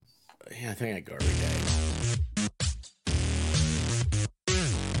Yeah, I think I go every day.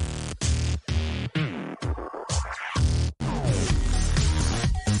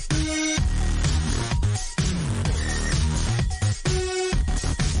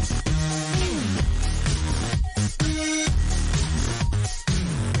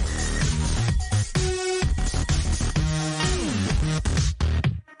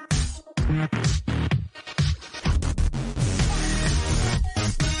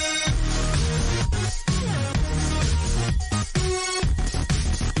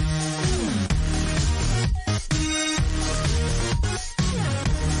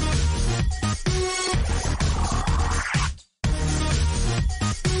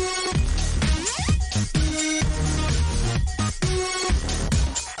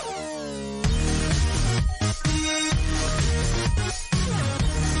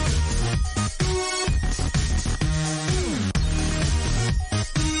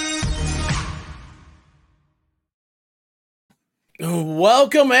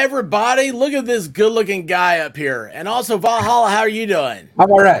 Welcome everybody. Look at this good-looking guy up here. And also Valhalla, how are you doing?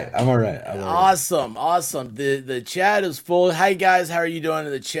 I'm all right. I'm all right. I'm all right. Awesome. The chat is full. Hey guys, how are you doing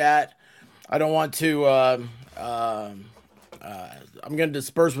in the chat? I don't want to I'm going to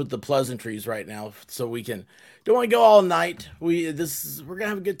disperse with the pleasantries right now so we can don't want to go all night. We're going to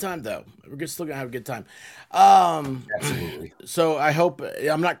have a good time though. Still going to have a good time. Um Absolutely. so I hope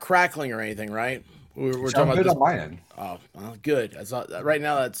I'm not crackling or anything, right? We're talking Sound about good this. on my end. Oh, well, good. That's all, right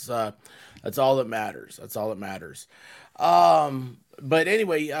now. That's all that matters. That's all that matters. But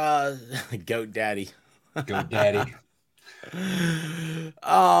anyway, Goat Daddy. Go, Daddy.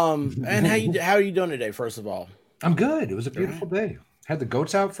 And how are you doing today? First of all, I'm good. It was a all right. beautiful day. Had the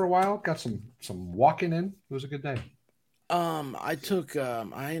goats out for a while. Got some walking in. It was a good day.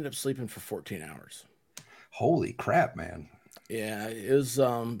 I ended up sleeping for 14 hours. Holy crap, man. Yeah, it was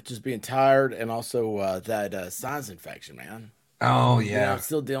just being tired and also that sinus infection, man. Oh I'm yeah.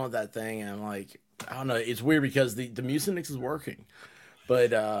 still dealing with that thing, and I'm like, I don't know. It's weird because the Mucinex is working,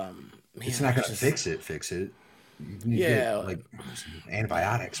 but It's man, not there's gonna just fix it. Fix it. You need to get yeah, like some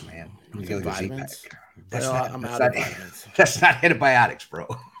antibiotics, man. You need to some get like a Z pack. vitamins. That's Well, not. I'm That's out of not. vitamins. That's not antibiotics, bro.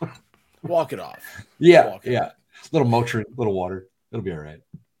 Walk it off. Yeah. Walk it Yeah. off. Little Motrin, little water. It'll be all right.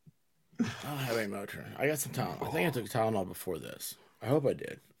 I don't have any Motrin. I got some Tylenol. I think I took Tylenol before this. I hope I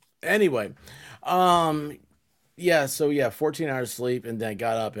did. Anyway, um, yeah. So yeah, 14 hours sleep, and then I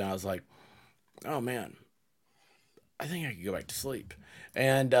got up and I was like, oh man, I think I could go back to sleep.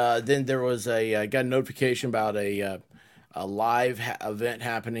 And then there was I got a notification about a live event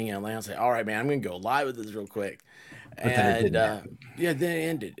happening in Atlanta. I was like, all right, man, I'm gonna go live with this real quick. But then it And didn't happen. yeah, then it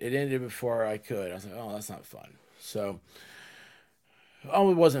ended. It ended before I could. I was like, oh, that's not fun. So,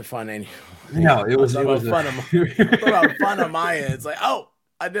 oh, it wasn't fun anyway. No, it I was was. talking It about was a. fun. I'm talking about fun on my end. It's like, oh,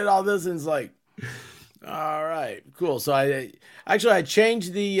 I did all this, and it's like, all right, cool. So I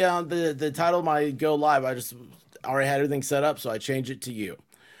changed the title of my go live. I just already had everything set up, so I changed it to you.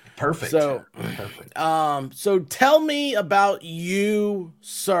 Perfect. So, Perfect. so tell me about you,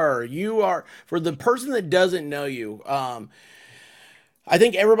 sir. You are for the person that doesn't know you. I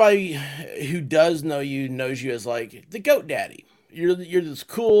think everybody who does know you knows you as like the Goat Daddy. You're this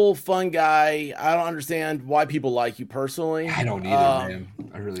cool, fun guy. I don't understand why people like you personally. I don't either, man.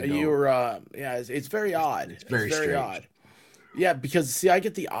 I really don't. You're yeah, it's very odd. It's It's very very strange. odd. Yeah, because see, I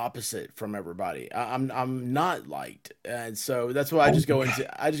get the opposite from everybody. I'm not liked, and so that's why I Oh, just go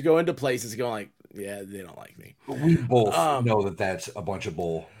into places going like, yeah, they don't like me. we both Um, know that that's a bunch of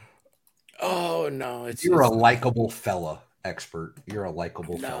bull. oh no, You're a it's likable fella, expert. You're a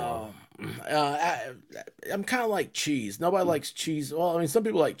likable fella. no. I'm kind of like cheese. Nobody likes cheese. Well, I mean, some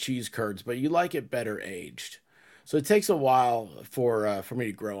people like cheese curds, but you like it better aged. So it takes a while for me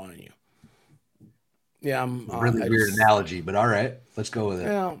to grow on you. Yeah, A really I weird just analogy, but all right, let's go with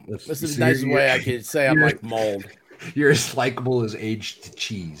it. well, Let's. this is the So nicest way I could say I'm you're like mold. you're as likable as aged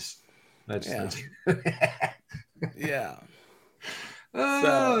cheese. Yeah, That's. yeah. Oh,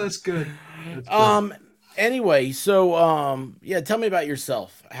 So, that's good. That's good. um, anyway, so yeah, tell me about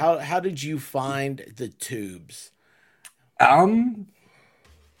yourself. How did you find the tubes? Um,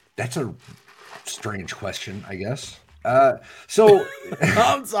 that's a strange question, I guess. So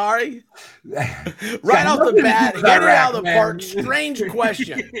I'm sorry. it's Right got off the nothing to do bat, with hit it out Iraq, of the park. man. Strange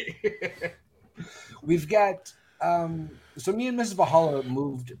question. We've got so me and Mrs. Valhalla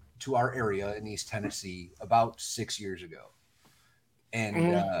moved to our area in East Tennessee about 6 years ago. And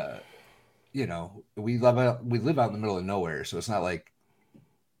Mhm. we live out in the middle of nowhere, so it's not like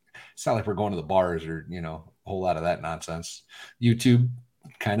we're going to the bars or a whole lot of that nonsense. YouTube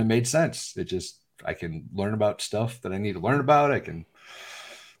kind of made sense. It just I can learn about stuff that I need to learn about. I can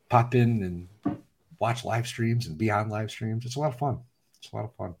pop in and watch live streams and be on live streams. It's a lot of fun. It's a lot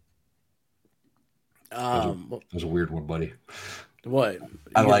of fun. Well, That was a weird one, buddy. what?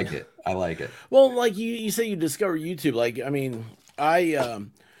 I You, like it. I like it. well, like you say you discover YouTube. Like, I mean, I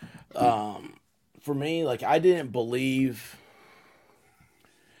for me, like I didn't believe.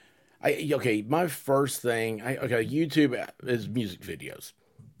 Okay, my first thing, okay, YouTube is music videos,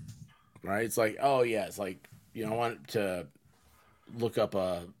 right? It's like, oh yeah, it's like I want to look up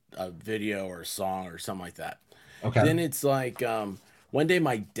a video or a song or something like that. Okay. Then it's like one day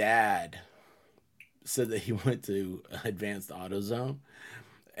my dad said that he went to Advanced AutoZone,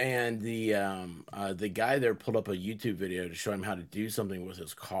 and the guy there pulled up a YouTube video to show him how to do something with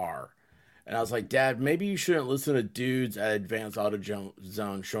his car. And I was like, Dad, maybe you shouldn't listen to dudes at Advanced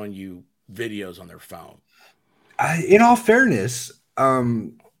AutoZone showing you videos on their phone. In all fairness,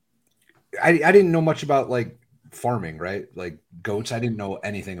 I didn't know much about like farming, right? Like goats. I didn't know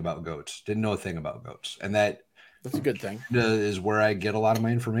anything about goats. Didn't know a thing about goats, and that That's a good thing. is where I get a lot of my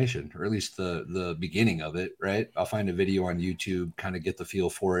information, or at least the beginning of it. Right? I'll find a video on YouTube, kind of get the feel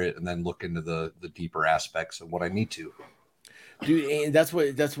for it, and then look into the deeper aspects of what I need to. Dude, and that's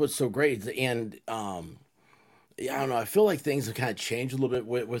what's so great. And yeah, I don't know. I feel like things have kind of changed a little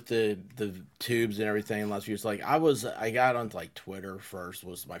bit with the tubes and everything in the last few years. Like I got onto like Twitter first,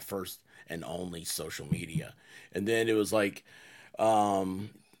 was my first and only social media, and then it was like,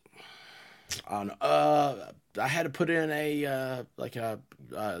 um, I don't know. I had to put in a like a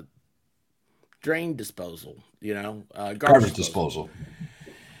drain disposal, garbage Garbage disposal. disposal.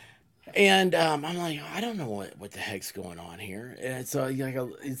 And I'm like, I don't know what the heck's going on here. And so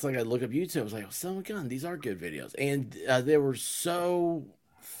it's like I look up YouTube. I was like, oh, son of a gun, these are good videos, and they were so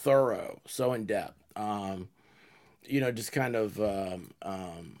thorough, so in depth. Just kind of oh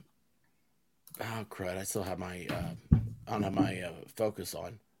crud, I still have my I don't have my focus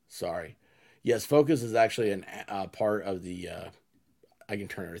on. Sorry. Yes, focus is actually an part of the. I can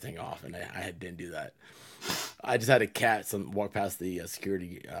turn everything off, and I didn't do that. I just had a cat walk past the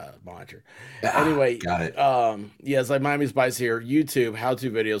security monitor. Anyway, Got it. yeah, it's like Miami Spice here. YouTube how-to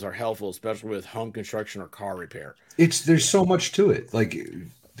videos are helpful, especially with home construction or car repair. There's so much to it. Like,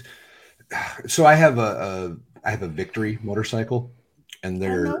 so I have a Victory motorcycle, and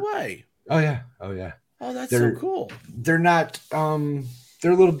Oh no they're way! oh yeah, Oh, that's so they're cool. they're not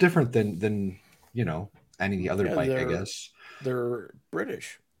they're a little different than any other Yeah, bike, I guess. they're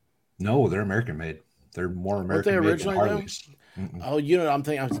British. No, they're American made. They're more Weren't they American made than originally though? Harleys. Mm-mm. Oh, I'm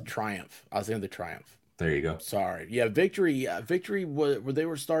thinking I was Triumph. I was thinking the Triumph. There you go. Sorry. Yeah, Victory. Victory was they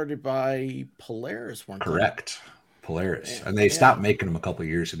were started by Polaris, weren't they? Correct. Polaris, Yeah. and they Yeah. stopped making them a couple of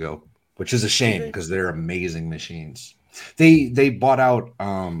years ago, which is a Did shame they? because they're amazing machines. They bought out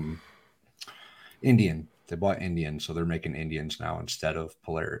Indian. They bought Indian, so they're making Indians now instead of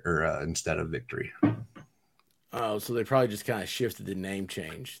Polaris or instead of Victory. Oh, so they probably just kind of shifted the name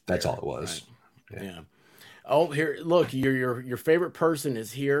change That's all there, it right? was. Yeah. Yeah. Oh, here, look, your favorite person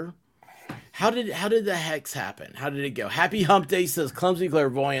is here. How did the hex happen? How did it go? Happy Hump Day says clumsy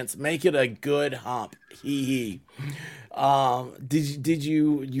clairvoyance. Make it a good hump. Hee hee. Did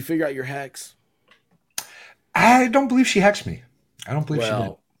you figure out your hex? I don't believe she hexed me. I don't believe she did.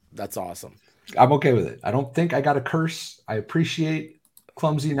 Well, that's awesome. I'm okay with it. I don't think I got a curse. I appreciate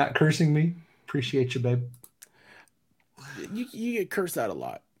Clumsy not cursing me. Appreciate you, babe. You get cursed out a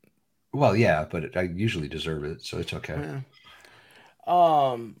lot. Well, yeah, but I usually deserve it, so it's okay. Yeah.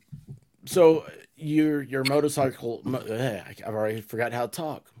 Um. So your motorcycle. I've already forgot how to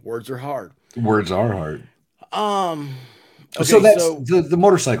talk. Words are hard. Words are hard. Um. So Okay. that's So the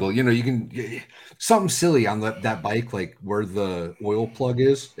motorcycle. You can something silly on that bike, like where the oil plug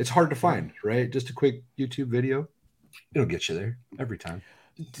is. It's hard to find, right? Just a quick YouTube video, it'll get you there every time.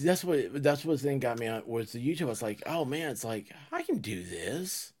 that's what the thing got me on with the YouTube. I was like, oh man, it's like I can do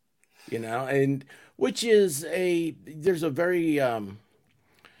this, and which is there's a very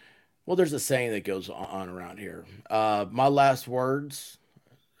well, there's a saying that goes on around here. My last words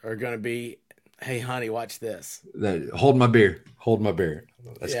are gonna be, "Hey, honey, watch this." Hold my beer. Hold my beer.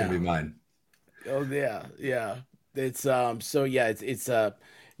 That's gonna Yeah. be mine. Oh yeah, yeah. It's so yeah, it's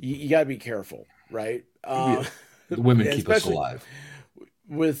you got to be careful, right? Yeah. The women keep us Especially alive.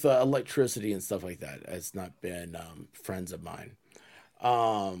 with electricity and stuff like that. It's not been friends of mine.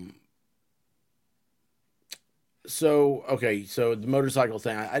 Um, so okay, so the motorcycle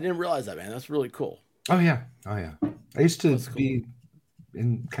thing, I didn't realize that, man. That's really cool. Oh yeah. Oh yeah. I used to That's cool. be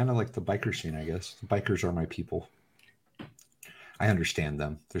in kind of like the biker scene, I guess. The bikers are my people. I understand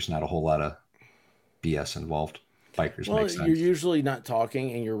them. There's not a whole lot of BS involved. Bikers Well, make you're sense. usually not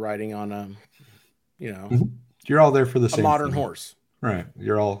talking and you're riding on a, you know, Mhm. You're all there for the a same modern thing. horse. Right.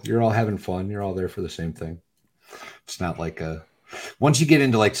 You're all having fun. You're all there for the same thing. It's not like a once you get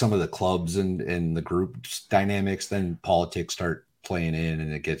into like some of the clubs and the group dynamics, then politics start playing in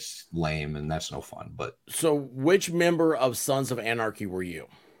and it gets lame and that's no fun. But So, which member of Sons of Anarchy were you?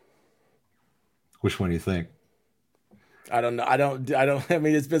 which one do you think? I don't know. I don't. I don't. I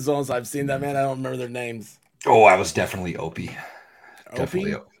mean, it's been so long since I've seen that man. I don't remember their names. Oh, I was definitely Opie.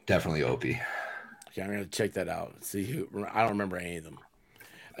 Definitely, Opie. definitely Opie. Okay, I'm gonna check that out. See who. I don't remember any of them.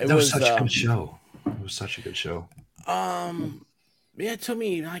 It That was was. such a good show. It was such a good show. Um. Yeah, it took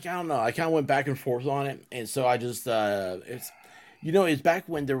me like I don't know. I kind of went back and forth on it, and so I just it's it's back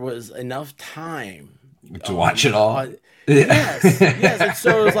when there was enough time To watch it all. yes, yes, Yeah. and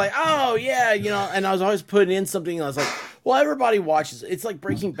so it was like, oh yeah, and I was always putting in something, and I was like, well, everybody watches. It's like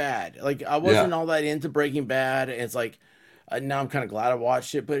Breaking Bad. Like I Yeah. wasn't all that into Breaking Bad, and it's like now I'm kind of glad I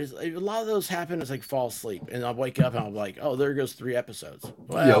watched it, but a lot of those happen. It's like fall asleep, and I'll wake up and I'm like, oh, there goes 3 episodes.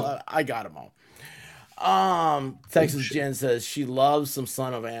 Well, Yep. I got them all. Oh Texas shit. Jen says she loves some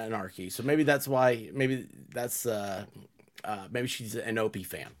Son of Anarchy, so maybe that's why. Maybe that's maybe she's an Opie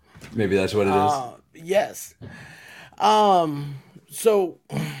fan. Maybe that's what it is. Yes. So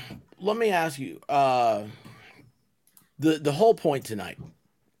let me ask you. The whole point tonight.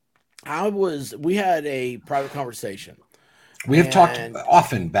 We had a private conversation, We have talked and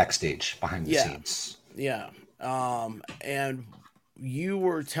often backstage behind the yeah, scenes. yeah. And you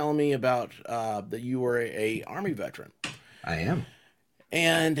were telling me about that you were a Army veteran. I am.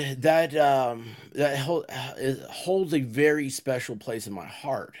 And holds a very special place in my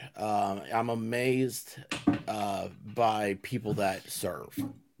heart. I'm amazed by people that serve.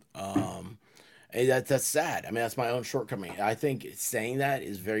 Um, and that's sad. I mean, that's my own shortcoming. I think saying that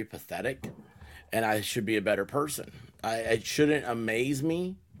is very pathetic, and I should be a better person. It shouldn't amaze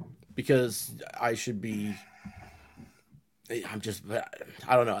me because I should be. I'm just.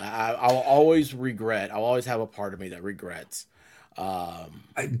 I don't know. I'll always regret. I'll always have a part of me that regrets. I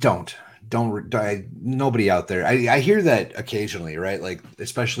don't nobody out there. I hear that occasionally, right? Like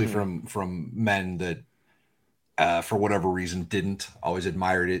especially Mhm. from men that for whatever reason didn't always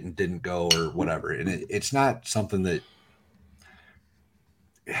admired it and didn't go or whatever. And it's not something that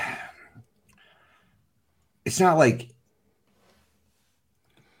it's not like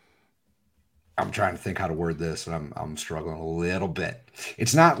I'm trying to think how to word this and I'm struggling a little bit.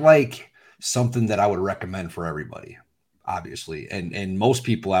 It's not like something that I would recommend for everybody, obviously. And most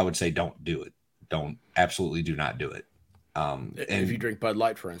people I would say don't do it. Don't absolutely do not do it. If you And drink Bud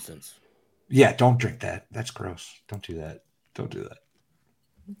Light, for instance. yeah, don't drink that. That's gross. Don't do that. Don't do that.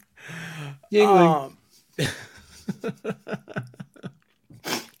 Yingling. Um,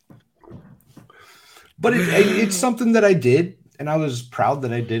 But it's something that I did, and I was proud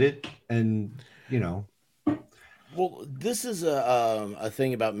that I did it. And you know, well, this is a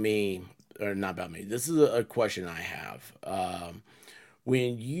thing about me, or not about me. This is a question I have.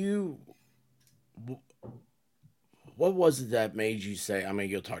 When you, what was it that made you say, "I'm gonna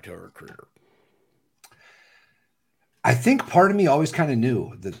go talk to a recruiter"? I think part of me always kind of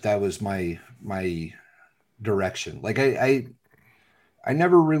knew that that was my direction. Like I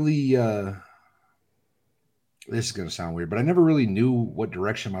never really. This is going to sound weird, but I never really knew what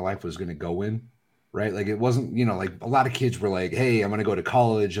direction my life was going to go in. Right? Like it wasn't, like a lot of kids were like, "Hey, I'm going to go to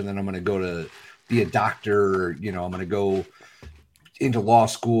college, and then I'm going to go to be a doctor. Or, I'm going to go into law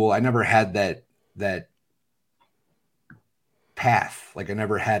school." I never had that path. Like I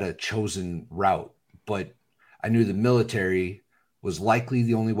never had a chosen route, but I knew the military was likely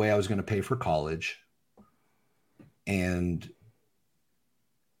the only way I was going to pay for college. And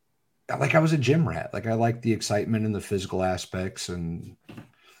like I was a gym rat. Like I liked the excitement and the physical aspects. And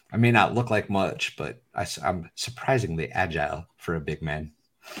I may not look like much, but I'm surprisingly agile for a big man,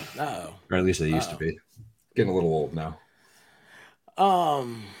 Oh, or at least I used to oh. be. Getting a little old now.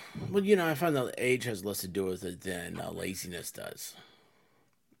 Um. Well, I find that age has less to do with it than laziness does.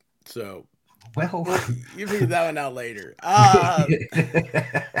 So, Well, well, you figure that one out later.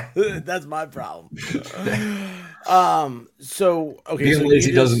 That's my problem. So okay, so being you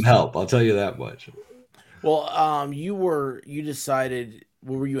lazy doesn't just help. I'll tell you that much. well, you decided.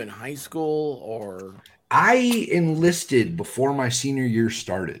 Were you in high school or I enlisted before my senior year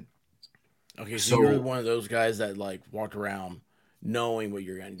started. okay? So you were So one of those guys that like walked around knowing what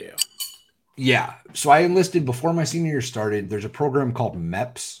you're gonna do. yeah, so I enlisted before my senior year started. There's a program called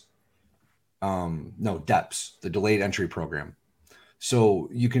MEPS, no DEPS, the delayed entry program. So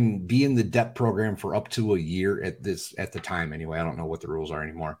you can be in the DEP program for up to a year at the time anyway. I don't know what the rules are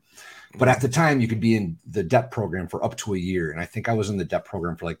anymore, but Mm-hmm. at the time you could be in the DEP program for up to a year, and I think I was in the DEP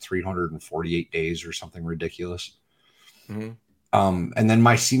program for like 348 days or something ridiculous. Mm-hmm. And then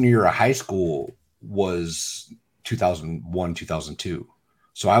my senior year of high school was 2001, 2002.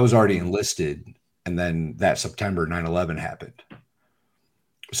 So I was already Mhm. enlisted. And then that September 9/11 happened.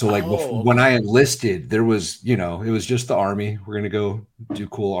 So like Oh, when I okay. enlisted, there was, it was just the army. We're going to go do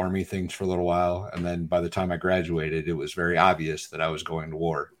cool army things for a little while. And then by the time I graduated, it was very obvious that I was going to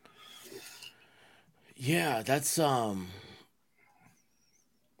war. Yeah, that's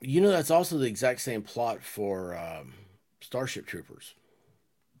also the exact same plot for Starship Troopers.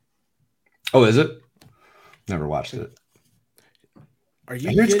 Oh, is it? Never watched it. Are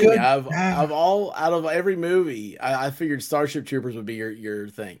I you hear it's kidding me? good. Out of every movie, I figured Starship Troopers would be your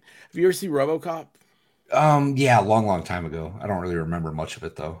thing. Have you ever seen RoboCop? Yeah, a long, long time ago. I don't really remember much of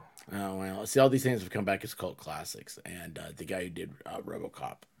it though. Oh well, see, all these things have come back as cult classics, and the guy who did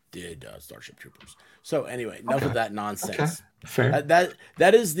RoboCop did Starship Troopers. So anyway, enough of Okay. that Okay. nonsense. Fair.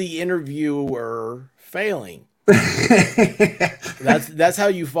 That is the interviewer failing. That's how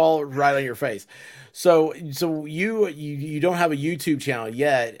you fall right on your face. So you don't have a YouTube channel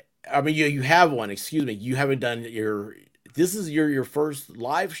yet. I mean, you have one. Excuse me. You haven't done your. This is your first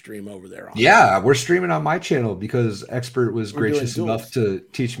live stream over there on it. Yeah, we're streaming on my channel because Expert was We're doing gracious enough duels. to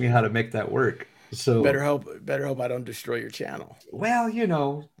teach me how to make that work. So, Better hope I don't destroy your channel. well,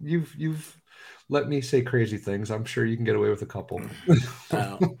 you've let me say crazy things. I'm sure you can get away with a couple.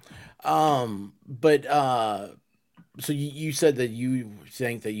 Uh, but so you said that you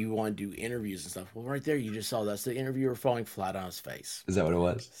think that you want to do interviews and stuff. Well, right there, you just saw that's the interviewer falling flat on his face. Is that what it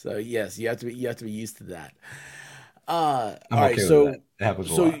was? So yes, you have to be used to that. I'm All right, okay with that. It happens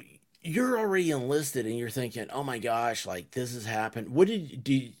a so lot. you're already enlisted and you're thinking, oh my gosh, like this has happened. What do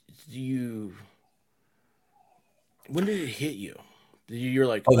you? When did it hit you? You're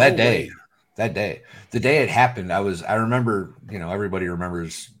like, Oh, oh that day. wait. That day. The day it happened, I remember, everybody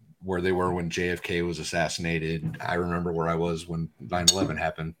remembers where they were when JFK was assassinated. I remember where I was when 9/11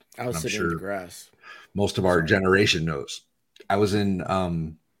 happened, I and was I'm sitting in the sure grass. most of our Sorry. generation knows. I was in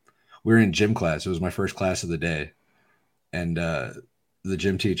we were in gym class. It was my first class of the day. And the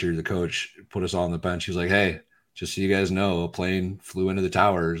gym teacher, the coach, put us all on the bench. He was like, "Hey, just so you guys know, a plane flew into the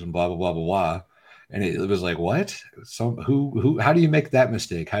towers and blah blah blah blah blah." And it was like, "What? So who? How do you make that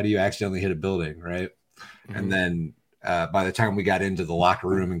mistake? How do you accidentally hit a building, right?" And Hmm. then by the time we got into the locker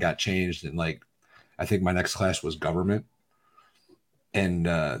room and got changed, and like I think my next class was government, and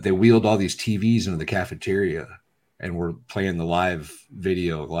they wheeled all these TVs into the cafeteria. And we're playing the live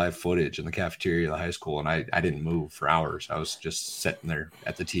footage in the cafeteria of the high school. And I didn't move for hours. I was just sitting there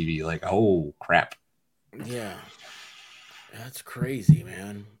at the TV, like, oh crap. Yeah, that's crazy,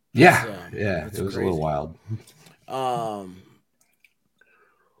 man. Yeah. Yeah. That's It was a little crazy. wild. Um,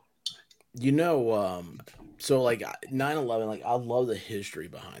 you know, so like 9/11, like I love the history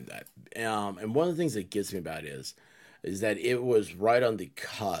behind that. And one of the things that gets me about it is that it was right on the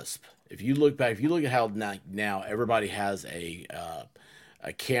cusp. If you look back, if you look at how now everybody has a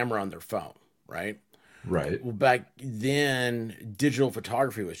camera on their phone, right? Right. Well, back then, digital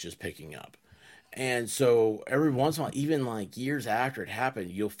photography was just picking up. And so every once in a while, even like years after it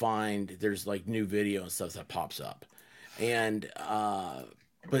happened, you'll find there's like new video and stuff that pops up. And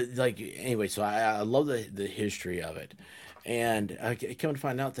but like anyway, so I love the history of it. And I come to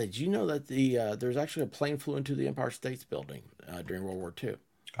find out that you know that there's actually a plane flew into the Empire State's Building during World War II.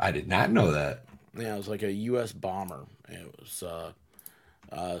 I did not know that. Yeah, it was like a U.S. bomber. It was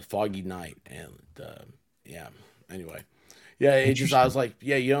foggy night, and yeah. Anyway, yeah, it just I was Interesting. like,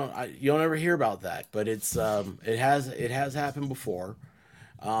 yeah, you don't ever hear about that, but it has happened before,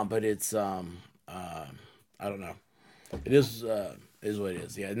 but it's I don't know. It is what it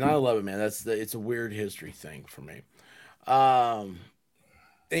is. Yeah, 9/11, man. It's a weird history thing for me. Um,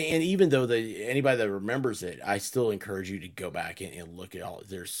 and even though anybody that remembers it, I still encourage you to go back and look at all.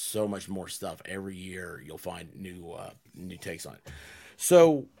 There's so much more stuff every year. You'll find new takes on it.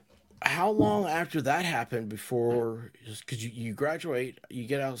 So, how long after that happened before? Because you graduate, you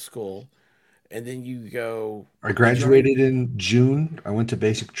get out of school, and then you go. I Did you already? graduated in June. I went to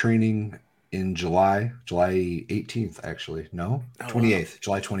basic training in July 18th, actually. No, Oh wow! 28th,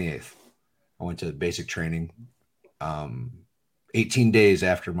 July 28th. I went to basic training um, 18 days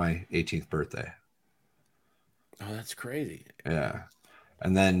after my 18th birthday. Oh, that's crazy. Yeah.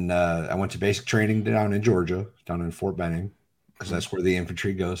 And then I went to basic training down in Georgia, down in Fort Benning, because Hmm. that's where the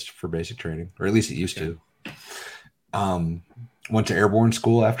infantry goes for basic training, or at least it used Okay. to. Um, Went to airborne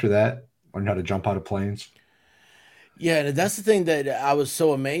school after that, learned how to jump out of planes. Yeah, and that's the thing that I was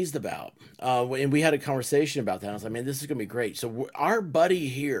so amazed about. And we had a conversation about that. I was like, man, this is gonna be great. So our buddy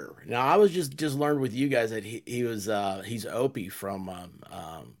here. Now, I was just learned with you guys that he was he's Opie from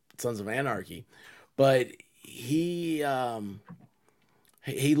Sons of Anarchy, but he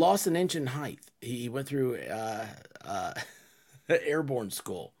He lost an inch in height. He went through airborne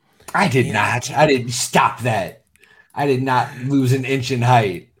school. I did And not. I didn't stop that. I did not lose an inch in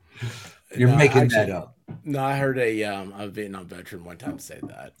height. You're no, making that actually, up. no, I heard a Vietnam veteran one time say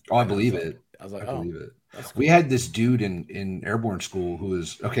that, Oh, I and believe it. I was like, I oh, believe it. that's We cool. had this dude in airborne school who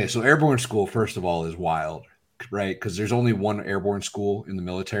is okay. So airborne school, first of all, is wild, right? Because there's only one airborne school in the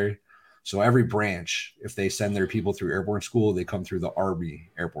military. So every branch, if they send their people through airborne school, they come through the Army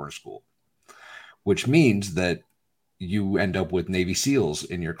airborne school, which means that you end up with Navy SEALs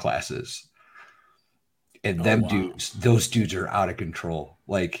in your classes. And Oh them wow. dudes, those dudes are out of control.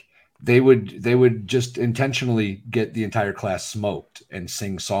 Like they would just intentionally get the entire class smoked and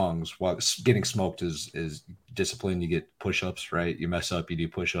sing songs while getting smoked is discipline. You get push-ups, right? You mess up, you do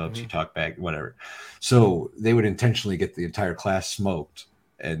push-ups, Hmm. you talk back, whatever. So they would intentionally get the entire class smoked,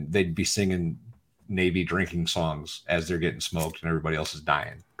 and they'd be singing Navy drinking songs as they're getting smoked, and everybody else is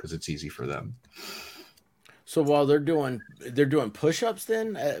dying because it's easy for them. So while they're doing push-ups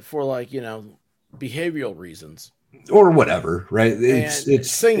then for like behavioral reasons Or whatever, right? It's and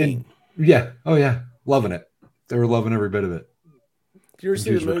it's and singing. yeah, oh yeah, loving it. They were loving every bit of it. Do you ever The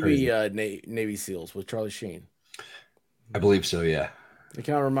see the dudes were movie crazy. Navy SEALs with Charlie Sheen? I believe so. Yeah, It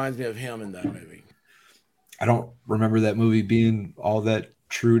kind of reminds me of him in that movie. I don't remember that movie being all that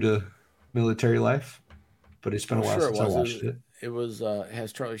true to military life, but it's been a Oh, while sure it since I was. watched it. It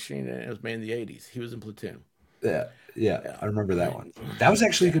has Charlie Sheen in it. It was made in the '80s. He was in Platoon. Yeah, yeah, Yeah, I remember that one. That was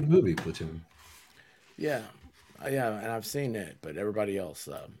actually a yeah, good movie, Platoon. yeah, yeah. And I've seen it, but everybody else,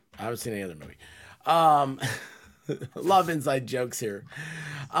 I haven't seen any other movie. Um, a lot of inside jokes here.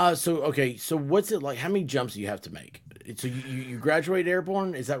 So okay, so what's it like? How many jumps do you have to make? So you graduate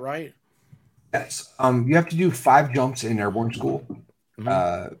airborne, is that right? Yes. You have to do 5 jumps in airborne school. Mm-hmm.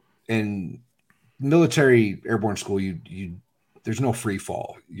 Uh, in military airborne school, you there's no free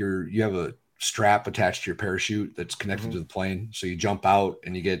fall. You have a strap attached to your parachute that's connected Mm-hmm. to the plane. So you jump out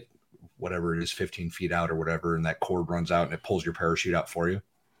and you get whatever it is, 15 feet out or whatever, and that cord runs out and it pulls your parachute out for you.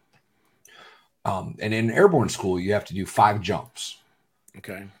 And in airborne school, you have to do 5 jumps.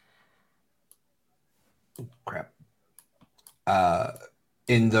 Okay. Crap. Uh,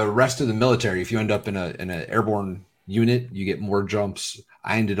 in the rest of the military, if you end up in an airborne unit, you get more jumps.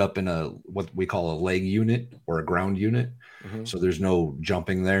 I ended up in a what we call a leg unit or a ground unit, Mm-hmm. so there's no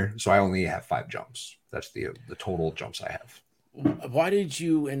jumping there. So I only have 5 jumps. That's the total jumps I have. Why did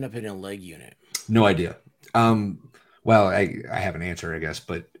you end up in a leg unit? No idea. Well, I have an answer, I guess,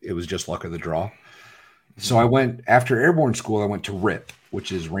 but it was just luck of the draw. So Mm-hmm. I went after airborne school. I went to RIP,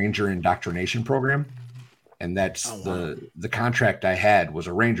 which is Ranger Indoctrination Program, and that's Oh wow. the contract I had was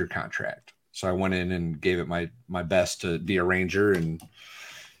a ranger contract. So I went in and gave it my best to be a ranger and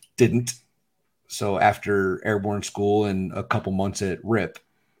didn't. So after airborne school and a couple months at RIP,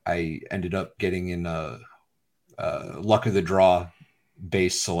 I ended up getting in a luck of the draw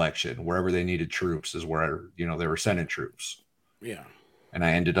base selection. Wherever they needed troops is where they were sending troops, Yeah. and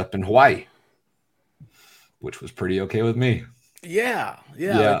I ended up in Hawaii, which was pretty okay with me. Yeah,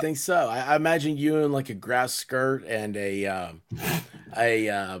 yeah, I Yeah, think so. I imagine you in like a grass skirt and a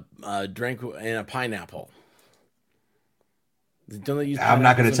drink and a pineapple. Don't they use I'm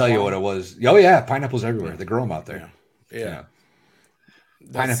not going pineapples to in tell you what Hawaii? it was. Oh yeah, pineapples everywhere. Yeah, They grow them out there. yeah, yeah. Yeah.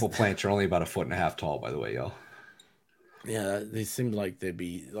 That's Pineapple plants are only about a foot and a half tall, by the way, yo. yeah. They seem like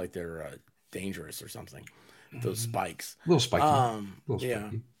they're dangerous or something. Those spikes. A little spiky. A little Yeah,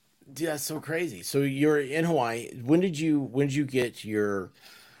 spiky. yeah. That's so crazy. So you're in Hawaii. When did you get your?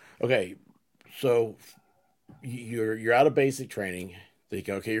 Okay, so you're out of basic training. They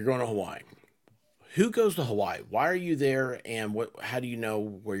go, okay, you're going to Hawaii. Who goes to Hawaii? Why are you there? And what? How do you know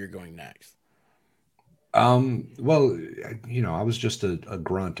where you're going next? Well, I was just a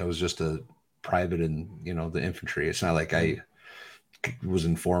grunt. I was just a private in, the infantry. It's not like Hmm. I was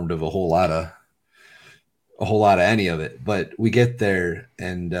informed of a whole lot of any of it. But we get there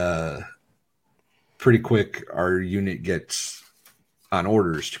and pretty quick our unit gets on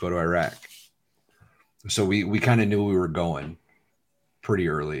orders to go to Iraq. So we kind of knew we were going pretty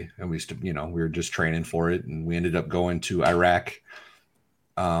early, and we were just training for it, and we ended up going to Iraq.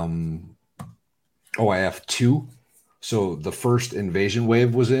 Um, OIF 2. So the first invasion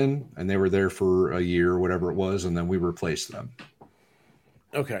wave was in, and they were there for a year, whatever it was, and then we replaced them.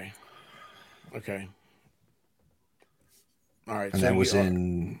 Okay. Okay. All right. And So that you was are.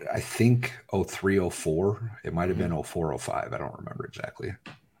 in, I think, 03, 04. It might have been Mhm. 04, 05. I don't remember exactly.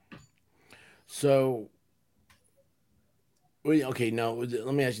 So okay. No.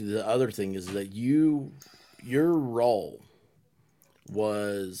 Let me ask you. The other thing is that your role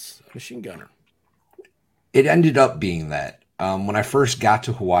was machine gunner. It ended up being that. When I first got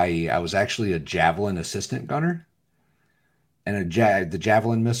to Hawaii, I was actually a javelin assistant gunner, and the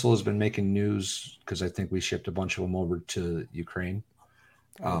javelin missile has been making news because I think we shipped a bunch of them over to Ukraine.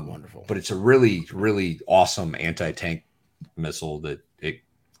 Oh, wonderful. But it's a really, really awesome anti-tank missile that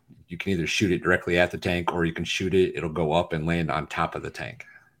you can either shoot it directly at the tank or you can shoot it. It'll go up and land on top of the tank.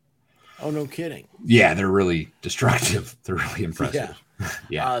 Oh, no kidding. Yeah, they're really destructive. They're really Yeah. impressive.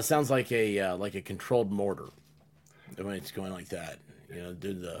 Yeah, Sounds like a controlled mortar when it's going like that.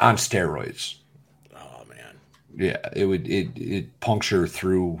 Do the on steroids. oh man. Yeah, it puncture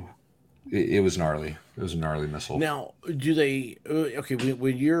through. It was gnarly. It was a gnarly missile. Now, do they? Okay,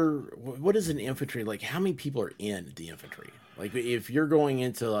 when you're, what is an infantry like? How many people are in the infantry? Like, if you're going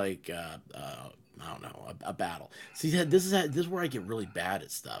into like, I don't know, a battle. See, this is where I get really bad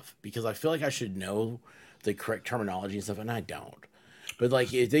at stuff because I feel like I should know the correct terminology and stuff, and I don't. But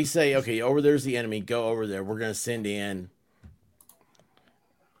like, if they say, okay, over there's the enemy, go over there. We're gonna send in,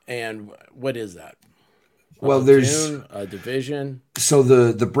 and what is that? A Well, there's platoon, a division. so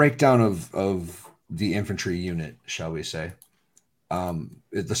the breakdown of the infantry unit, shall we say?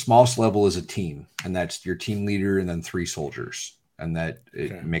 The smallest level is a team, and that's your team leader and then three soldiers, and that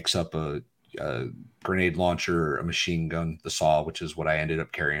it Okay. makes up a grenade launcher, a machine gun, the saw, which is what I ended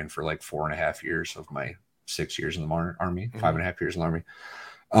up carrying for like 4.5 years of my 6 years in the army, five Hmm. and a half years in the army.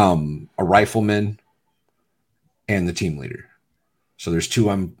 A rifleman and the team leader. So there's two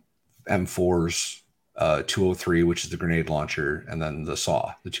M4s, 203, which is the grenade launcher, and then the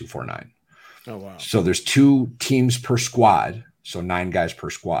saw, the 249. Oh wow. So there's two teams per squad, so 9 guys per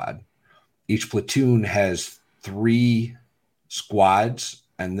squad. Each platoon has 3 squads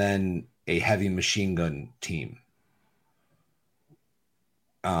and then a heavy machine gun team.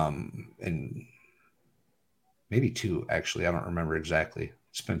 And maybe 2 actually. I don't remember exactly.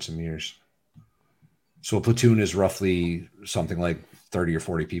 It's been some years. So a platoon is roughly something like 30 or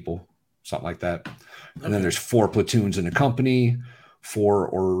 40 people, something like that. And then Okay. there's 4 platoons in a company,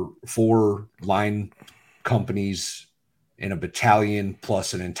 4 line companies in a battalion,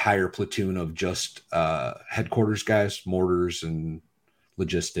 plus an entire platoon of just headquarters guys, mortars and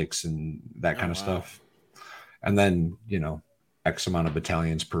logistics and that Oh kind of wow. stuff. And then, X amount of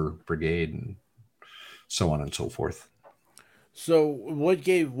battalions per brigade and so on and so forth. So what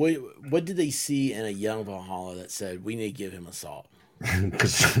did they see in a young Valhalla that said we need to give him assault?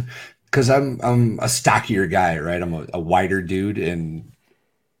 Because I'm a stockier guy, right? I'm a wider dude, and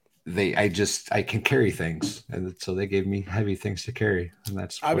I can carry things, and so they gave me heavy things to carry, and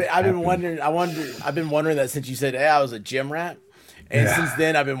that's what I've been happened. wondering. I've been wondering that since you said, "Hey, I was a gym rat," and since Yeah,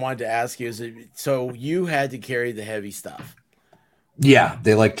 then I've been wanting to ask you. So you had to carry the heavy stuff. yeah,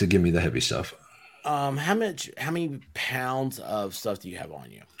 they like to give me the heavy stuff. How many pounds of stuff do you have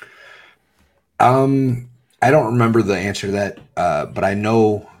on you? Um, I don't remember the answer to that, but I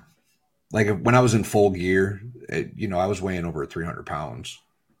know, like when I was in full gear, I was weighing over 300 pounds,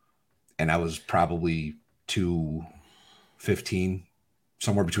 and I was probably 215,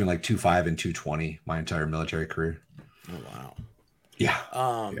 somewhere between like 2.5 and 220 my entire military career. Oh wow. Yeah,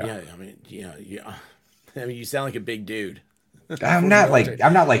 yeah. Yeah. I mean, yeah. I mean, you sound like a big dude I'm for the not military. like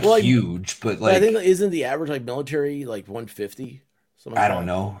I'm not like Well, like, huge, but but I think like isn't the average like military like 150 something like I don't that?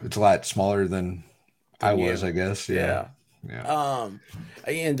 know. It's a lot smaller than I Than was, you. I guess. Yeah, Yeah. yeah.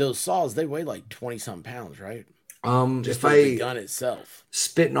 And those saws they weigh like 20 something pounds, right? Just If the I gun itself.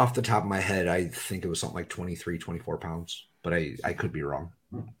 spitting off the top of my head, I think it was something like 23, 24 pounds, but I could be wrong.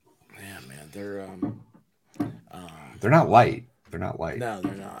 Yeah, man, um They're not light. They're not light. no,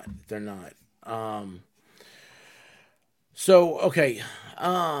 they're not. They're not. So okay,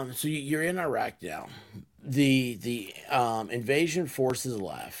 so you're in Iraq now. The invasion forces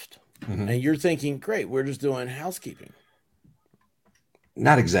left, Hmm. and you're thinking, great, we're just doing housekeeping.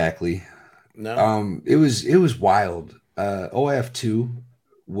 Not exactly. No. It was wild. OIF 2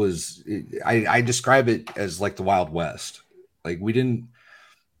 was I describe it as like the Wild West. Like we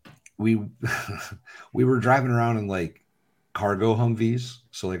we were driving around in like cargo Humvees,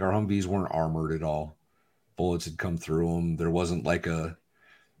 so like our Humvees weren't armored at all. Bullets had come through them. There wasn't like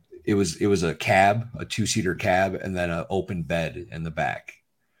it was a cab, a 2-seater cab, and then an open bed in the back.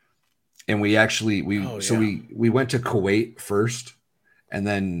 And we actually we Oh so yeah. we went to Kuwait first, and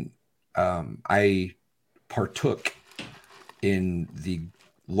then I partook in the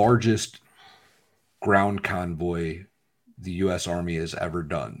largest ground convoy the U.S. Army has ever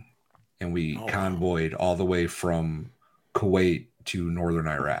done, and we Oh wow. convoyed all the way from Kuwait to northern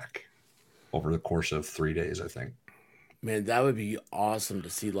Iraq over the course of 3 days, I think. Man, that would be awesome to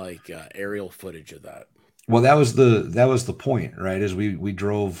see like aerial footage of that. Well, that was the point, right? Is we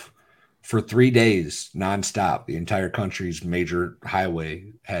drove. For 3 days, nonstop. The entire country's major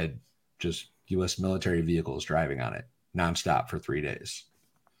highway had just U.S. military vehicles driving on it nonstop for 3 days.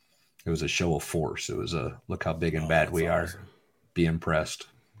 It was a show of force. It was a look how big and Oh, bad that's we are. awesome. Be impressed.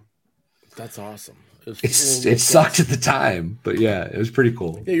 That's awesome. It was It sucked cool. at the time, but yeah, it was pretty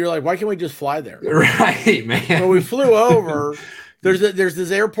cool. Yeah, you're like, why can't we just fly there? Right, When we man. flew over, there's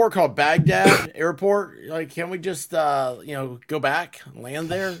this airport called Baghdad Airport. Like, can't we just go back, land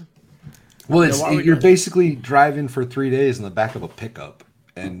there? Well, Why are we you're doing? basically driving for 3 days in the back of a pickup,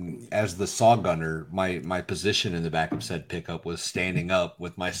 and as the saw gunner, my position in the back of said pickup was standing up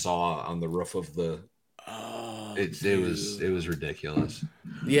with my saw on the roof of the. Oh, It was dude. ridiculous.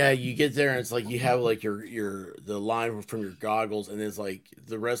 Yeah, you get there and it's like you have like your the line from your goggles, and it's like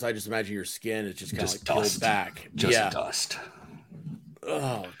the rest. I just imagine your skin is just kind of Just like peeled dust, back. just Yeah. dust.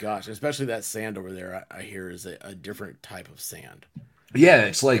 Oh gosh, especially that sand over there. I hear is a different type of sand. Yeah,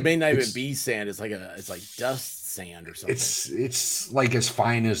 it's It like may not even be sand. It's like dust sand or something. it's like as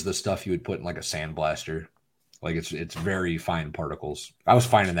fine as the stuff you would put in like a sandblaster. Like it's very fine particles. I was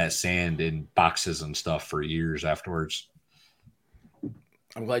finding that sand in boxes and stuff for years afterwards.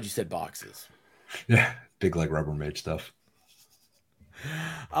 I'm glad you said boxes. Yeah, big like Rubbermaid stuff.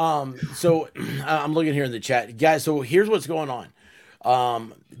 So I'm looking here in the chat, guys. So here's what's going on.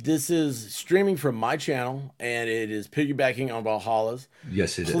 This is streaming from my channel, and it is piggybacking on Valhalla's.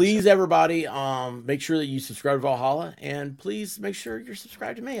 Yes, it is. Please, everybody, make sure that you subscribe to Valhalla, and please make sure you're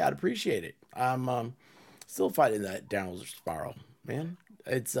subscribed to me. I'd appreciate it. I'm still fighting that downward spiral, man.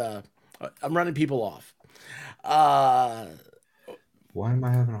 It's I'm running people off. Uh, Why am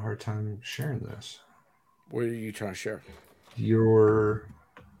I having a hard time sharing this? what are you trying to share? You're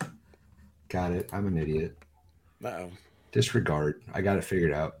got it. I'm an idiot. Uh oh. Disregard. I got it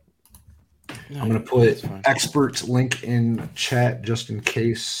figured out. No, I'm gonna that's put fine. expert link in chat just in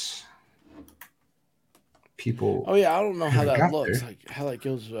case people Oh yeah, I don't know how haven't that got looks, there. like how that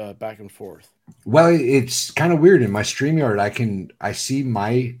goes back and forth. Well, it's kind of weird in my StreamYard. I see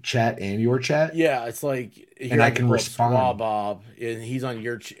my chat and your chat, Yeah, it's like and here I I can can pull up Squaw respond. Bob, and he's on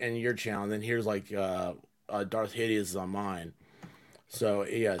your channel. And then here's like Darth Hideous is on mine. So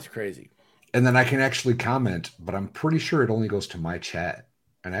yeah, it's crazy. And then I can actually comment, but I'm pretty sure it only goes to my chat.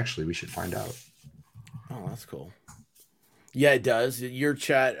 And actually, we should find out. Oh, that's cool. Yeah, it does. Your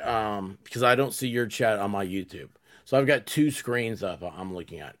chat, because I don't see your chat on my YouTube. So I've got two screens up I'm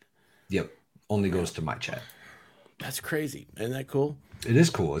looking at. Yep, only Yeah, goes to my chat. that's crazy. Isn't that cool? It is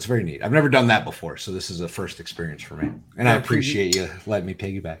cool. It's very neat. I've never done that before, so this is a first experience for me. And I Now, can you, appreciate you letting me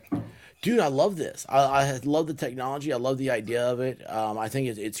piggyback. dude? I love this. I love the technology. I love the idea of it. I think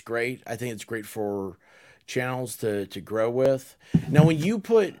it's great. I think it's great for channels to grow with. Now, when you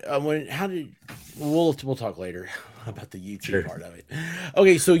put when how did we'll talk later about the YouTube Sure. part of it.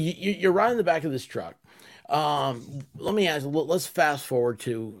 Okay, so you're riding the back of this truck. Let me ask. Let's fast forward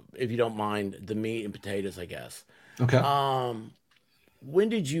to, if you don't mind, the meat and potatoes, I guess. Okay. Um, when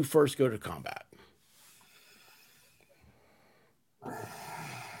did you first go to combat?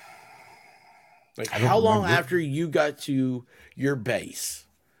 Like, I don't how long remember. after you got to your base?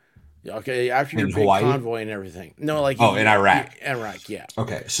 Okay, after your In big Hawaii? convoy and everything. No, like Oh, in you Iraq. Iraq, yeah.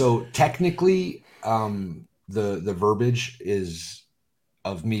 Okay. So technically, the verbiage is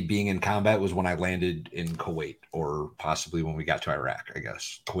of me being in combat was when I landed in Kuwait, or possibly when we got to Iraq, I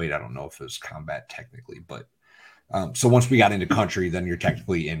guess. Kuwait, I don't know if it was combat technically, but so once we got into country, then you're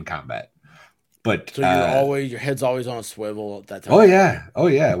technically in combat. But So you're always your head's always on a swivel, that type oh of thing. yeah, oh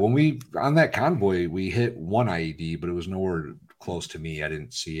yeah. When we on that convoy, we hit one IED, but it was nowhere close to me. I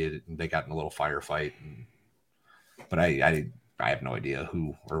didn't see it. They got in a little firefight, but I have no idea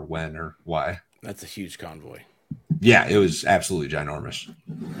who or when or why. That's a huge convoy. Yeah, it was absolutely ginormous,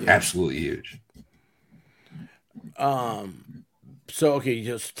 Yeah. absolutely huge. Um. So okay,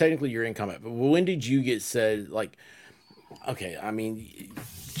 just technically you're in combat, but when did you get said like? Okay, I mean,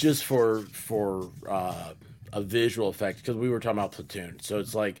 just for a visual effect, because we were talking about platoon, so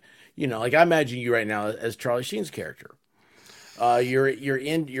it's like like I imagine you right now as Charlie Sheen's character. You're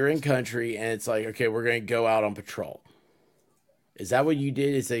in country, and it's like, okay, we're gonna go out on patrol. Is that what you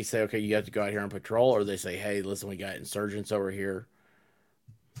did? Is they say, okay, you have to go out here on patrol, or they say, hey, listen, we got insurgents over here.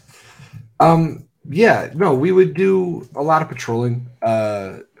 Yeah, no, we would do a lot of patrolling.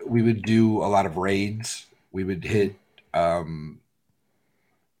 We would do a lot of raids. We would hit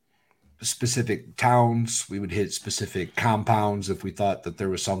specific towns. We would hit specific compounds if we thought that there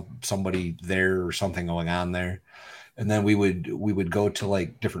was somebody there or something going on there. And then we would go to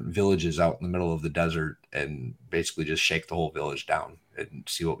like different villages out in the middle of the desert and basically just shake the whole village down and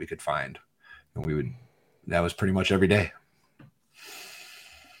see what we could find. And we would that was pretty much every day.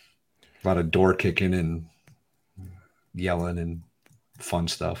 A lot of door kicking and yelling and fun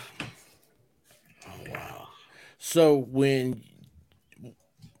stuff. Oh wow. So when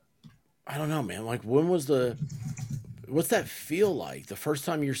I don't know, man. Like, when was the? What's that feel like? The first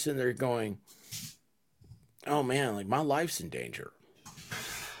time you're sitting there going, "Oh man, like my life's in danger."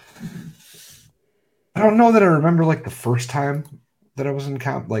 I don't know that I remember like the first time that I was in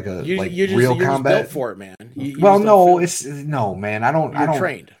like a like real You're just built combat. for it, man. You Well, just don't no, feel. it's no, man. I You're don't.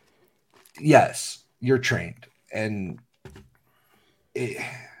 trained. Yes, you're trained, and it,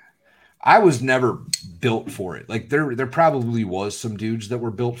 I was never built for it. Like there probably was some dudes that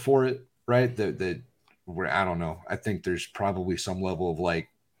were built for it, right? That were I don't know. I think there's probably some level of like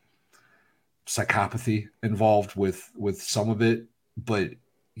psychopathy involved with some of it, but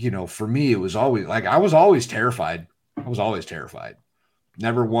for me, it was always like I was always terrified. I was always terrified.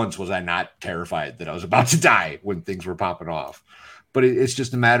 Never once was I not terrified that I was about to die when things were popping off. But it's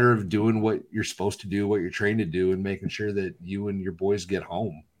just a matter of doing what you're supposed to do, what you're trained to do, and making sure that you and your boys get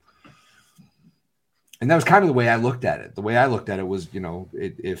home. And that was kind of the way I looked at it. The way I looked at it was,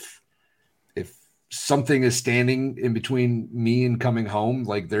 if something is standing in between me and coming home,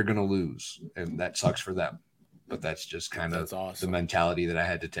 like they're gonna lose, and that sucks for them. But that's just kind of That's the awesome. mentality that I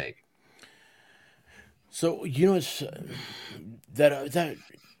had to take. So it's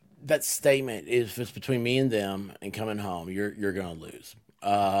that statement is if it's between me and them and coming home, you're gonna lose.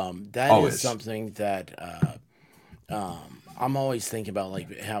 That is Always. something that I'm always thinking about,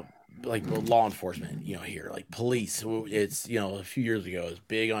 like how like law enforcement, here, like police. It's a few years ago, it was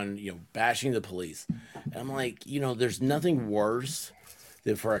big on bashing the police, and I'm like, there's nothing worse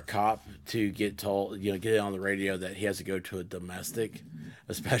than for a cop to get told, get it on the radio that he has to go to a domestic,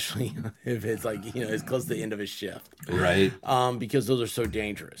 especially if it's like it's close to the end of his shift, Right. because those are so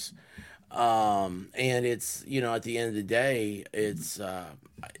dangerous. And it's at the end of the day, it's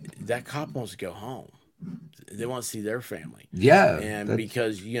that cop wants to go home. They want to see their family, Yeah. and That's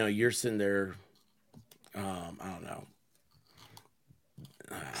because you're sitting there, I don't know,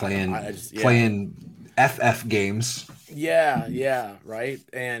 I playing just yeah, playing FF games. yeah, right,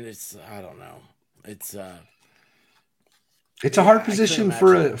 and it's I don't know, it's It's a hard yeah, I couldn't position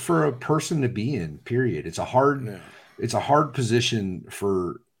for imagine. a person to be in, period. No, It's a hard position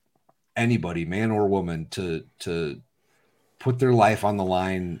for anybody, man or woman, to put their life on the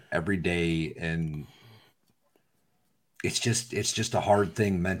line every day, and it's just a hard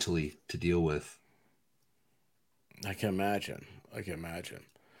thing mentally to deal with. I can imagine. I can imagine.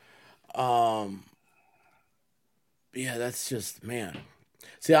 Um, yeah, that's just man.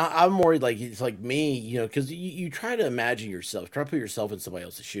 See, I'm worried. Like it's like me, because you try to imagine yourself, try to put yourself in somebody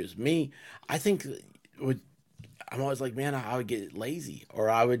else's shoes. Me, I think would I'm always like, man, I would get lazy, or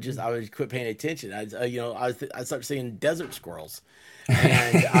I would quit paying attention. I start seeing desert squirrels,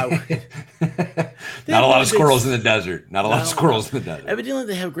 and I would. They Not have a lot really of big. squirrels in the desert. Not a lot of Not a lot. squirrels in the desert. Evidently,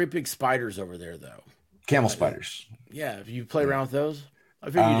 they have great big spiders over there, though. Camel Uh, spiders. yeah, if you play Yeah. around with those, I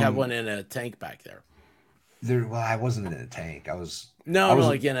figured you'd have Um. one in a tank back there. There. Well, I wasn't in a tank. I was. No, I no, was.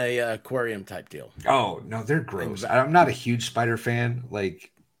 like in a aquarium type deal. Oh no, they're In the gross. back. I'm not a huge spider fan.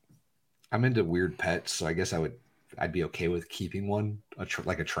 Like I'm into weird pets, so I guess I'd be okay with keeping one,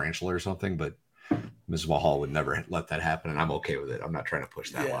 like a tarantula or something. But Ms. Valhalla would never let that happen, and I'm okay with it. I'm not trying to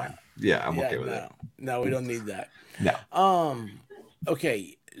push that Yeah, line. Yeah, I'm yeah, okay with it. no, no, we don't need that. No. Um,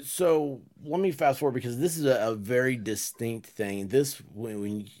 okay, so let me fast forward because this is a very distinct thing. This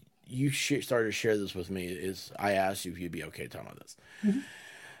when you started to share this with me is I asked you if you'd be okay talking about this.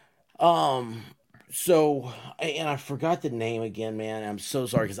 Mhm. Um, so and I forgot the name again, man. I'm so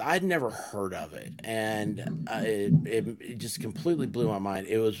sorry because I'd never heard of it, and it just completely blew my mind.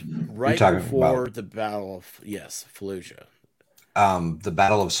 It was You're right talking about before the battle of yes, Fallujah, the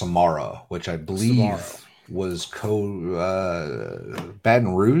Battle of Samara, which I Samaro. believe was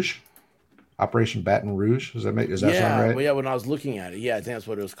Baton Rouge, Operation Baton Rouge. Does that sound Yeah, right? well, yeah. When I was looking at it, yeah, I think that's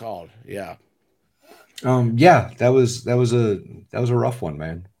what it was called. Yeah. Yeah, that was a rough one,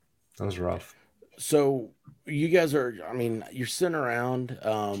 man. That was rough. So you guys are, I mean, you're sitting around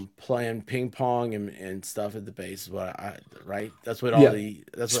playing ping pong and stuff at the base. Right? Yeah, That's what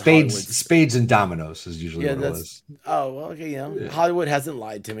spades, Hollywood's. spades and dominoes is usually Yeah, what it that's. was. Oh well, okay. Yeah. Hollywood hasn't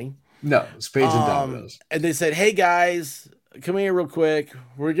lied to me. No, spades and dominoes. And they said, "Hey guys, come here real quick.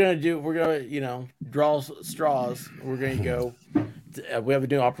 We're gonna, draw straws. We're gonna go. We have a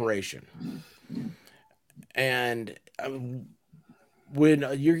new operation." And when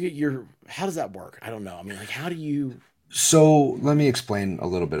you're how does that work? I don't know. I mean, like, how do you? So let me explain a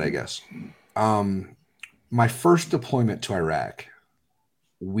little bit, I guess. Um, my first deployment to Iraq,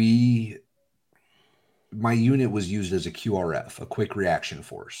 we my unit was used as a QRF, a quick reaction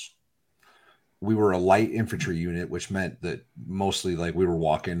force. we were a light infantry unit, which meant that mostly like we were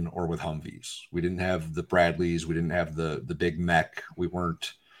walking or with Humvees. We didn't have the Bradleys. We didn't have the big mech. We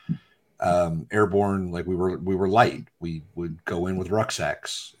weren't airborne. Like we were light. We would go in with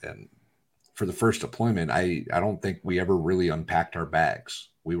rucksacks. And for the first deployment, I don't think we ever really unpacked our bags.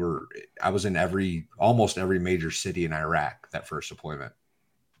 I was in almost every major city in Iraq that first deployment.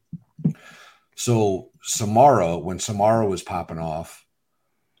 So when Samara was popping off,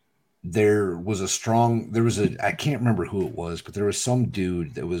 I can't remember who it was, but there was some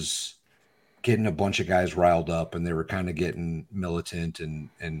dude that was getting a bunch of guys riled up, and they were kind of getting militant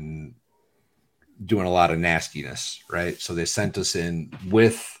and doing a lot of nastiness, right? So they sent us in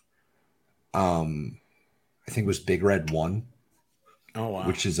with I think it was Big Red 1, Oh wow.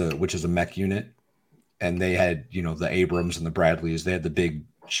 which is a mech unit, and they had, the Abrams and the Bradleys. They had the big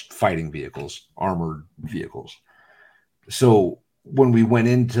fighting vehicles, armored vehicles. So when we went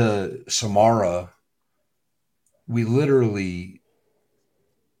into Samara, we literally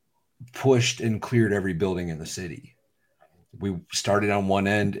pushed and cleared every building in the city. We started on one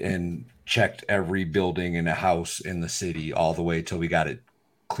end and checked every building in a house in the city all the way till we got it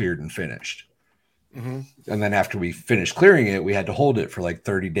cleared and finished. Mm-hmm. And then after we finished clearing it, we had to hold it for like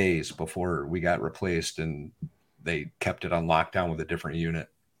 30 days before we got replaced, and they kept it on lockdown with a different unit.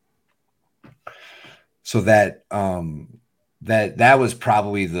 So that was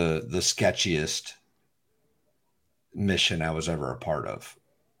probably the sketchiest mission I was ever a part of.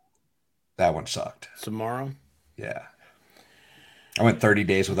 That one sucked. Samara? Yeah. I went 30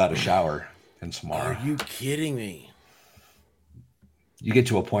 days without a shower in Are Samara. you kidding me? You get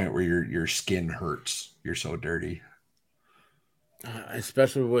to a point where your skin hurts. You're so dirty.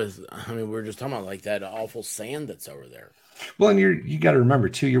 Especially with, I mean, we are just talking about like that awful sand that's over there. Well, and you got to remember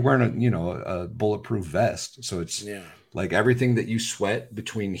too, you're wearing a bulletproof vest, so it's Yeah. like everything that you sweat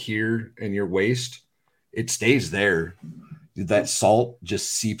between here and your waist, it stays there. That salt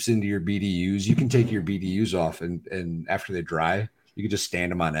just seeps into your BDUs. You can take your BDUs off, and after they dry, you could just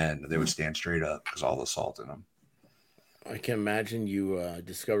stand them on end, and they would stand straight up because all the salt in them. I can imagine you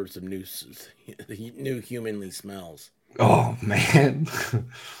discovered some new, new humanly smells. Oh man.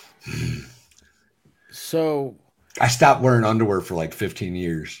 So, I stopped wearing underwear for like 15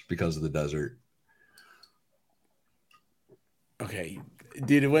 years because of the desert. okay,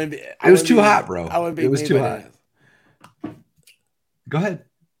 dude, it wouldn't be. It was too hot, bro. I wouldn't It be was me, too but hot. Go ahead.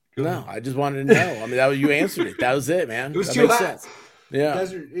 Go no, ahead. I just wanted to know. I mean, that was, you answered it. That was it, man. It was That too makes hot. sense. Yeah.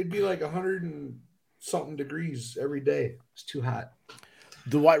 Desert, it'd be like 100 and something degrees every day. It's too hot.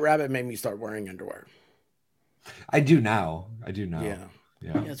 The White Rabbit made me start wearing underwear. I do now. I do now. Yeah.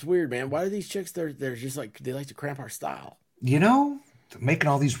 Yeah. Yeah, it's weird, man. Why are these chicks? They're just like they like to cramp our style. They're making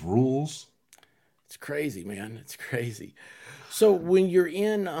all these rules. It's crazy, man. It's crazy. So when you're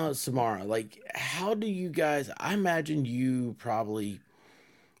in Samara, like, how do you guys? I imagine you probably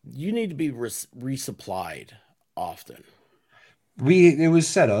you need to be resupplied often. It was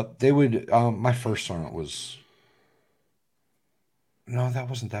set up. They would my first sergeant was no, that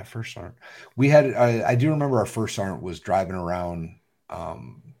wasn't that first sergeant. I do remember our first sergeant was driving around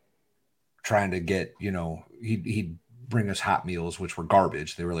um trying to get, he'd bring us hot meals, which were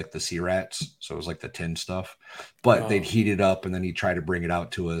garbage. They were like the sea rats. So it was like the tin stuff, but they'd Oh, heat it up and then he'd try to bring it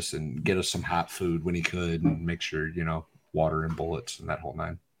out to us and get us some hot food when he could and make sure, water and bullets and that whole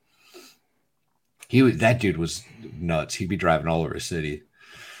nine. That dude was nuts. He'd be driving all over the city,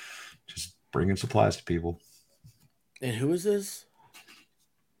 just bringing supplies to people. and who is this?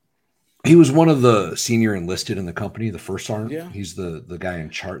 He was one of the senior enlisted in the company, the first sergeant. Yeah, He's the guy in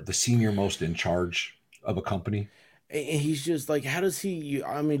charge, the senior most in charge of a company. and he's just like, how does he?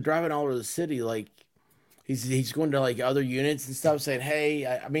 I mean, driving all over the city, like he's going to like other units and stuff, saying, "Hey,"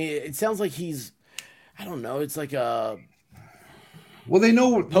 I mean, it sounds like he's, I don't know, it's like a Well, they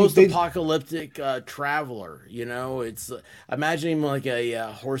know post-apocalyptic traveler. You know, it's imagine him like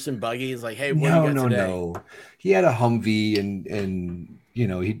a horse and buggy. He's like, "Hey, what do you no, got no, today?" no. He had a Humvee, and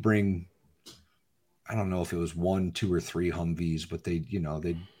he'd bring. I don't know if it was one, two, or three Humvees, but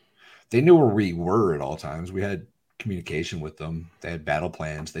they knew where we were at all times. We had communication with them. They had battle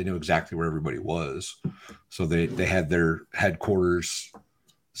plans. They knew exactly where everybody was. So they had their headquarters,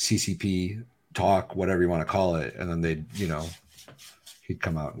 CCP talk, whatever you want to call it, and then he'd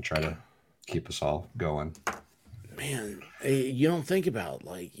come out and try to keep us all going. Man, you don't think about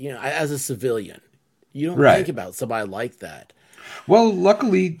like as a civilian, you don't think Right. about somebody like that. Well,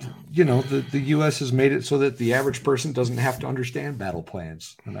 luckily, the U.S. has made it so that the average person doesn't have to understand battle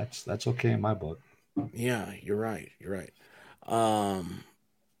plans, and that's okay in my book. Yeah, you're right. You're right. Um,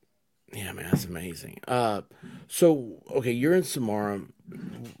 yeah, man, that's amazing. So okay, you're in Samara.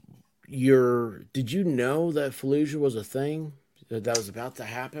 did you know that Fallujah was a thing that was about to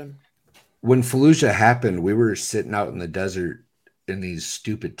happen? When Fallujah happened, we were sitting out in the desert in these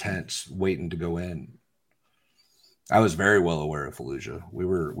stupid tents waiting to go in. I was very well aware of Fallujah. We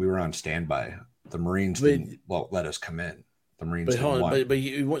were on standby. The Marines But didn't let us come in. The Marines but didn't hold on,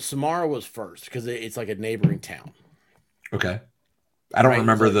 want. Samara was first because it's like a neighboring town, Okay. I don't right?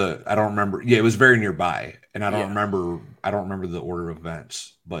 It's remember like the. I don't remember. Yeah, it was very nearby, and I don't yeah. remember. I don't remember the order of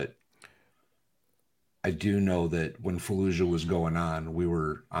events, but I do know that when Fallujah was going on, we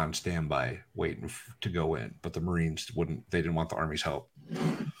were on standby waiting to go in, but the Marines wouldn't. They didn't want the Army's help.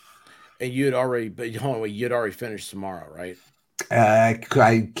 And you had already, but hold on, wait, you had already finished Samara, right? I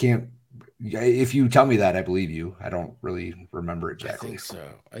can't. If you tell me that, I believe you. I don't really remember I exactly. think so.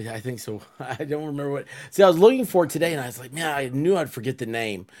 I think so. I don't remember what. See, I was looking for it today, and I was like, man, I knew I'd forget the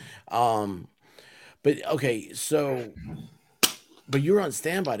name. Um, but okay, so but you were on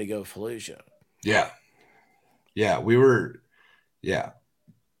standby to go Fallujah. Yeah, yeah, we were. Yeah,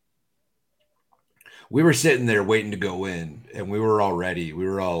 we were sitting there waiting to go in, and we were all ready. We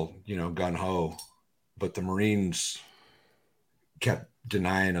were all, gun ho, but the Marines kept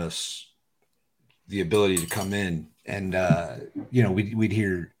denying us the ability to come in, and we'd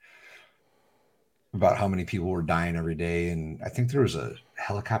hear about how many people were dying every day, and I think there was a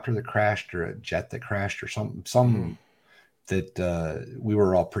helicopter that crashed or a jet that crashed or something, Hmm. that we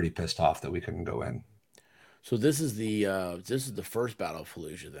were all pretty pissed off that we couldn't go in. So this is the first Battle of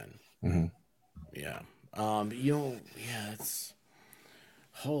Fallujah, then. Mm-hmm. Yeah. Yeah, it's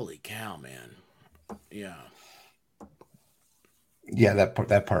holy cow, man. Yeah. Yeah,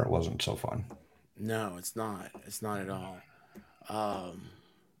 that part wasn't so fun. No, it's not. It's not at all. Um,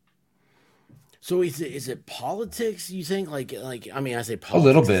 so is it politics? You think like I mean I say A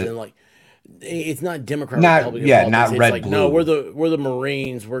little politics as in bit. like it's not Democrat Not Republican yeah, politics. not It's red like no, blue. we're the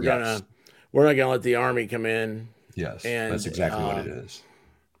Marines. Yes. We're not gonna let the army come in. Yes. That's And exactly what it is.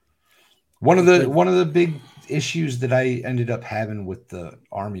 One of the but one of the big issues that I ended up having with the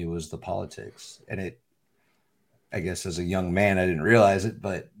army was the politics. And I guess as a young man I didn't realize it,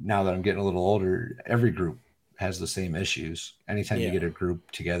 but now that I'm getting a little older, every group has the same issues. Anytime you yeah, get a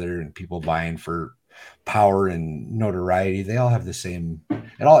group together and people vying for power and notoriety, they all have the same,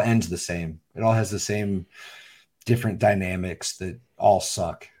 it all ends the same. It all has the same different dynamics that all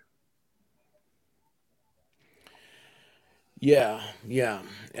suck. yeah.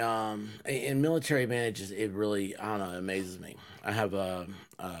 And military advantages, it really I don't know, it amazes me. I have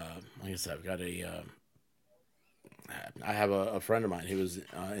like I said, I have a friend of mine who was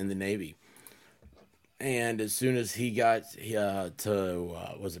in the Navy, and as soon as he got to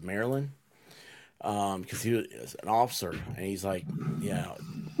was it Maryland, because he was an officer, and he's like, yeah,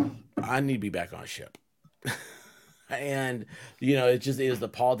 I need to be back on a ship. And it was the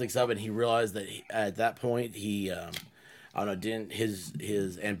politics of it. He realized that at that point I don't know, didn't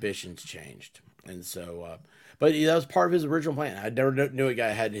his ambitions changed, and so but that was part of his original plan. I never knew a guy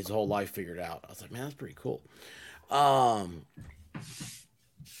had his whole life figured out. I was like, man, that's pretty cool. Um,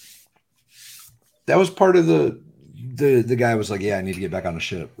 That was part of the guy was like, yeah, I need to get back on the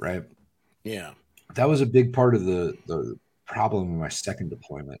ship, right? yeah, That was a big part of the problem in my second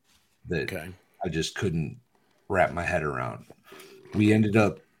deployment that okay, I just couldn't wrap my head around. We ended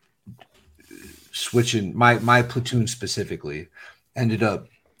up switching my platoon specifically ended up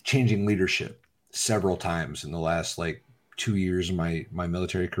changing leadership several times in the last like 2 years of my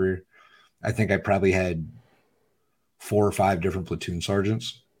military career. I think I probably had 4 or 5 different platoon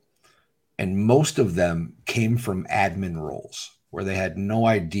sergeants, and most of them came from admin roles where they had no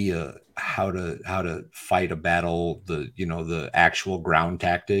idea how to fight a battle, the actual ground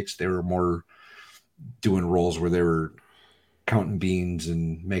tactics. They were more doing roles where they were counting beans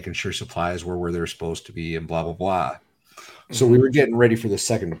and making sure supplies were where they're supposed to be and blah blah blah. So we hmm were getting ready for the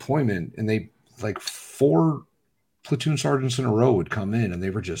second deployment, and they like 4 platoon sergeants in a row would come in, and they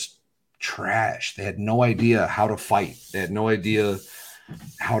were just trash. They had no idea how to fight. They had no idea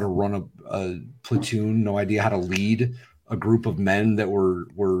how to run a platoon, no idea how to lead a group of men that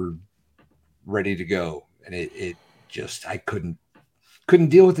were ready to go. And it just I couldn't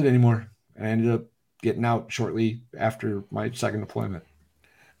deal with it anymore. And I ended up getting out shortly after my second deployment.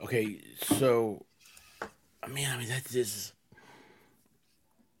 okay. So, I mean that is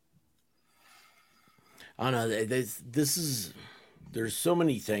I don't know. There's so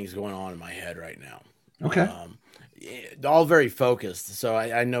many things going on in my head right now. Okay. All very focused. So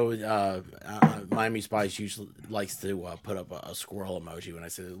I know Miami Spice usually likes to put up a squirrel emoji when I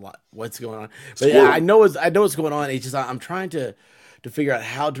say what's going on. But yeah, Squirrel. I know what's going on. It's just I'm trying to figure out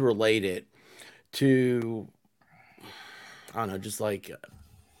how to relate it to I don't know, just like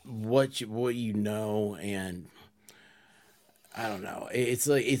what you know, and I don't know. It's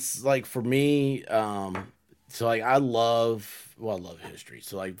like for me, so like I love history.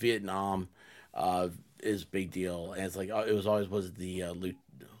 So like Vietnam, uh, is a big deal, and it's like it was always was the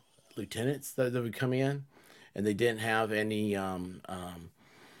lieutenants that would come in, and they didn't have any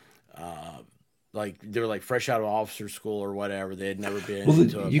like they were like fresh out of officer school or whatever. They had never been Well,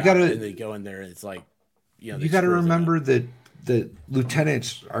 into a you battle, gotta and they go in there, and it's like they you gotta screw everything up. remember that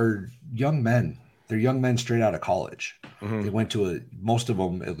lieutenants are young men. They're young men straight out of college. Hmm. They went to most of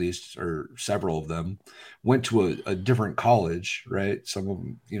them at least, or several of them, went to a different college, right? Some of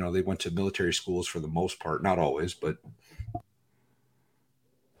them, they went to military schools for the most part, not always, but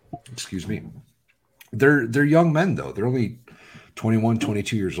excuse me. They're young men though. They're only 21,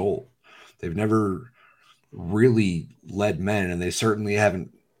 22 years old. They've never really led men, and they certainly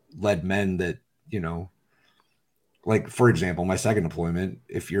haven't led men that, you know, like for example, my second deployment,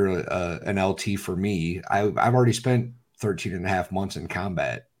 if you're an LT for me, I've already spent 13 and a half months in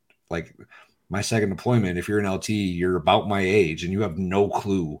combat. Like my second deployment, if you're an LT, you're about my age and you have no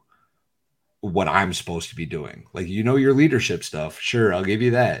clue what I'm supposed to be doing. Like, your leadership stuff. Sure, I'll give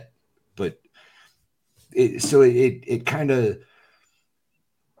you that. But it kind of,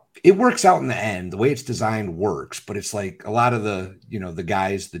 it works out in the end. The way it's designed works, but it's like a lot of the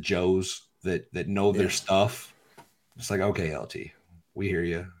guys, the Joes that know their Yeah. stuff. It's like, okay, LT, we hear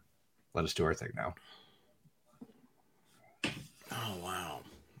you. Let us do our thing now. Oh wow.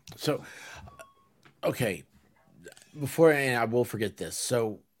 So okay, before and I will forget this.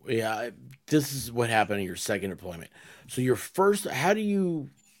 So yeah, this is what happened in your second deployment. So your first, how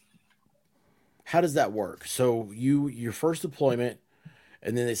does that work? So your first deployment,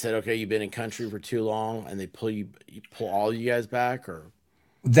 and then they said, okay, you've been in country for too long, and they you pull all you guys back, or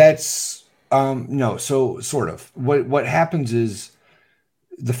That's no, so sort of. What happens is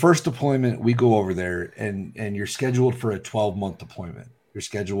the first deployment we go over there and you're scheduled for a 12-month deployment. You're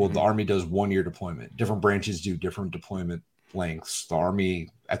scheduled, the hmm Army does 1 year deployment. Different branches do different deployment lengths. The Army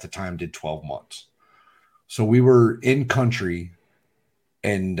at the time did 12 months. So we were in country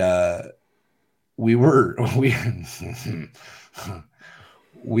and we were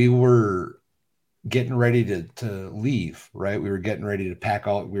we were getting ready to leave, right? We were getting ready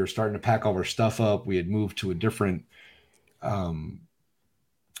to we were starting to pack all our stuff up. We had moved to um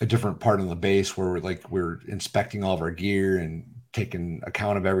a different part of the base where we're inspecting all of our gear and taking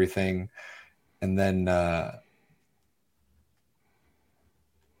account of everything. And then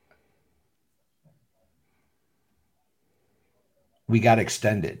we got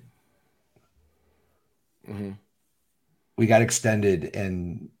extended. hmm We got extended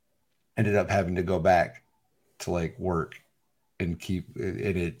and ended up having to go back to like work and keep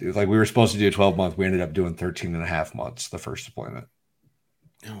it like we were supposed to do a 12-month. We ended up doing 13 and a half months the first deployment.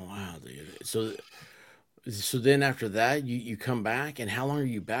 oh wow, dude. So then after that, you come back, and how long are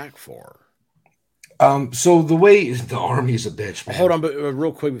you back for? So the way the Army's a bitch, Hold man. on, but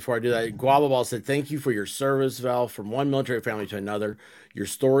real quick before I do that, Guava Ball said, "Thank you for your service, Val. From one military family to another, your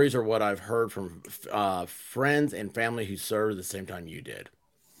stories are what I've heard from friends and family who served at the same time you did."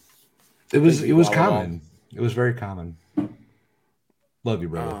 It was Thank it you, was Guava Ball. common. It was very common. Love you,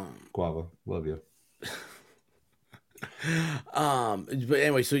 brother. Um, Guava. Love you. but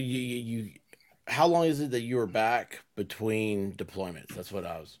anyway, so how long is it that you were back between deployments? That's what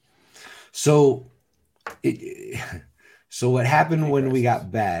I was. So it, so what happened Any when we questions?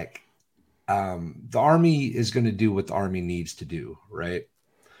 got back, the Army is going to do what the Army needs to do, right?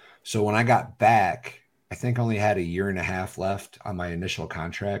 So when I got back, I think I only had a year and a half left on my initial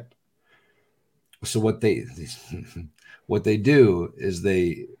contract. So what they do is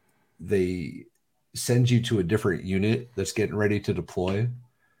they send you to a different unit that's getting ready to deploy,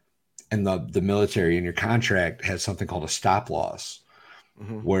 and the military in your contract has something called a stop loss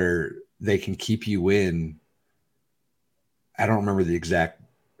Hmm. where they can keep you in. I don't remember the exact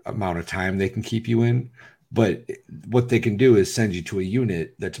amount of time they can keep you in, but what they can do is send you to a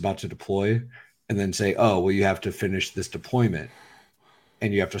unit that's about to deploy and then say, oh, well, you have to finish this deployment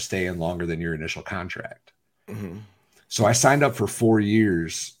and you have to stay in longer than your initial contract. Hmm. So I signed up for 4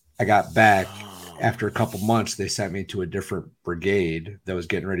 years. I got back Oh, after a couple months. They sent me to a different brigade that was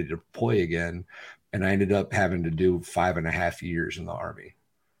getting ready to deploy again. And I ended up having to do 5.5 years in the Army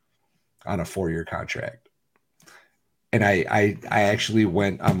on a 4 year contract. And I actually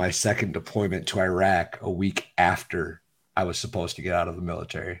went on my second deployment to Iraq a week after I was supposed to get out of the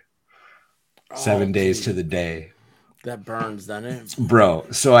military. oh, 7 days to dude, the day, that burns, doesn't it? bro.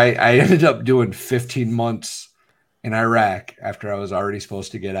 So I ended up doing 15 months in Iraq after I was already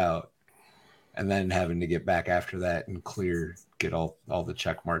supposed to get out, and then having to get back after that and get all the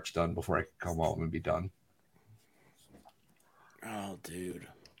check marks done before I could come home and be done. Oh, dude.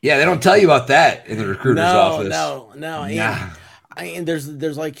 Yeah, they don't Like, tell you about that in the recruiter's no, office. no, no. Nah. And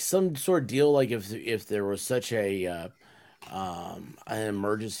there's like some sort of deal like if there was such a an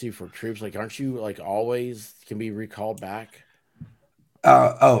emergency for troops, like aren't you like always can be recalled back?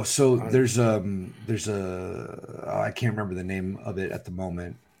 So On, there's a oh, I can't remember the name of it at the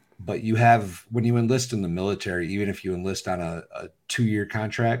moment, but you have when you enlist in the military, even if you enlist on a 2-year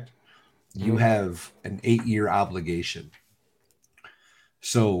contract, you Mhm. have an 8-year obligation.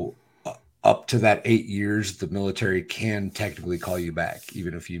 So up to that 8 years, the military can technically call you back,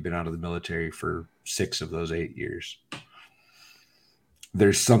 even if you've been out of the military for 6 of those 8 years.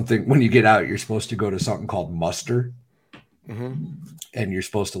 There's something when you get out, you're supposed to go to something called muster, Mhm. and you're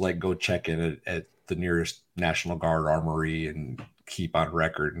supposed to like go check in at the nearest National Guard armory and keep on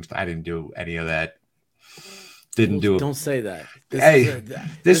record. And I didn't do any of that. Didn't Well, do don't say that. a. This is Hey, a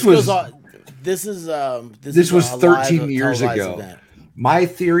this this goes was on. This this is was a live 13 years televised ago. event. My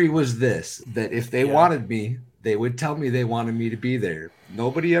theory was this: that if they Yeah. wanted me, they would tell me they wanted me to be there.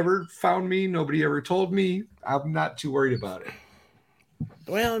 Nobody ever found me. Nobody ever told me. I'm not too worried about it.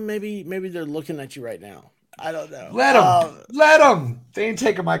 Well, maybe they're looking at you right now. I don't know. Let them. Let them. They ain't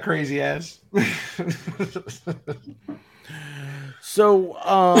taking my crazy ass. So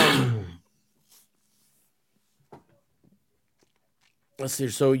let's see.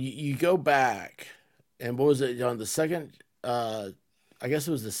 So you go back, and what was it on the second? I guess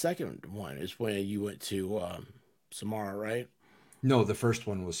it was the second one. Is when you went to Samara, right? No, the first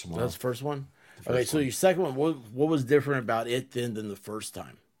one was That's tomorrow. the first one. The Okay, first so one. your second one. What was different about it then than the first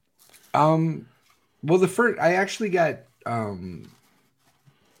time? Um, well, the first I actually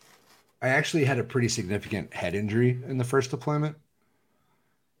had a pretty significant head injury in the first deployment.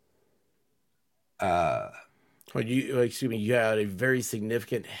 Uh, Well, you excuse me. You had a very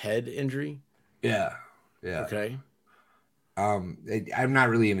significant head injury. yeah, yeah. Okay. I'm not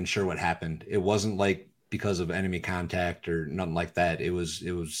really even sure what happened. It wasn't like because of enemy contact or nothing like that. It was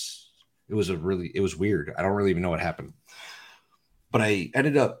weird. I don't really even know what happened. But I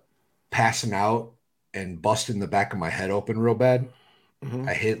ended up passing out and busting the back of my head open real bad. Mm-hmm.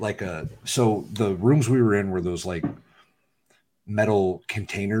 I hit like a so the rooms we were in were those like metal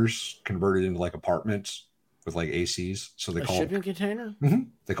containers converted into like apartments with like ACs. So A shipping container?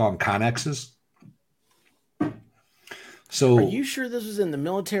 they call them connexes. Are So you sure this was in the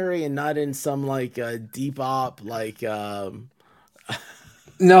military and not in some like deep op like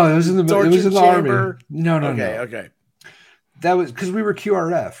no, it was torture in the army. chamber? No, no, Okay, no. okay. That was because we were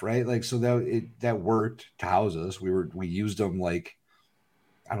QRF, right? Like so that worked to house us. We used them like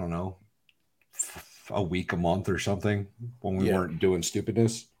I don't know a week, a month, or something when we Yeah. weren't doing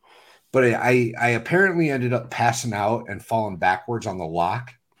stupidness. But I apparently ended up passing out and falling backwards on the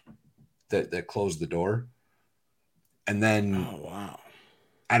lock that closed the door. And then Oh wow.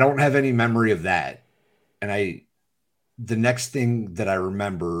 I don't have any memory of that. And the next thing that I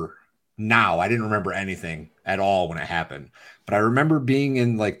remember now, I didn't remember anything at all when it happened. But I remember being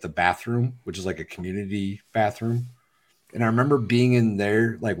in like the bathroom, which is like a community bathroom. And I remember being in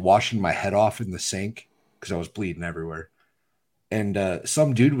there, like washing my head off in the sink because I was bleeding everywhere. And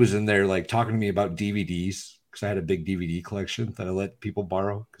some dude was in there like talking to me about DVDs because I had a big DVD collection that I let people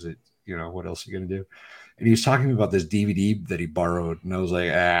borrow because what else are you gonna do? And he was talking to me about this DVD that he borrowed, and I was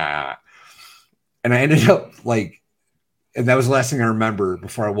like, ah. And I ended up like, and that was the last thing I remember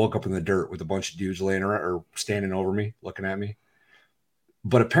before I woke up in the dirt with a bunch of dudes laying around or standing over me, looking at me.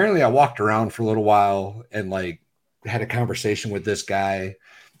 But apparently, I walked around for a little while and like had a conversation with this guy,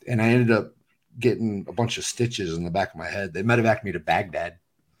 and I ended up getting a bunch of stitches in the back of my head. They medevaced me to Baghdad.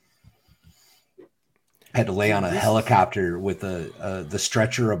 Had to lay on Dude, a this is helicopter with the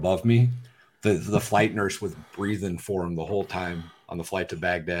stretcher above me. The flight nurse was breathing for him the whole time on the flight to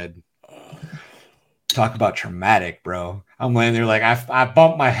Baghdad. Talk about traumatic, bro. I'm laying there like I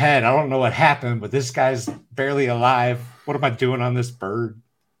bumped my head. I don't know what happened, but this guy's barely alive. What am I doing on this bird?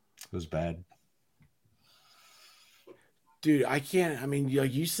 It was bad. dude, I can't I mean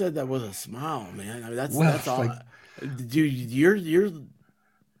like you said that with a smile, man. I mean Well, that's all like dude,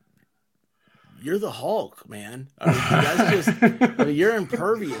 you're the Hulk, man. I mean, dude, that's just I mean, you're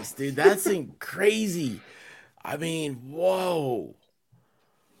impervious, dude. That's crazy. I mean, whoa.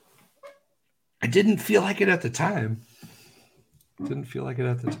 I didn't feel like it at the time. Didn't feel like it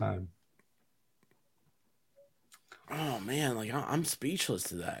at the time. Oh man, like I'm speechless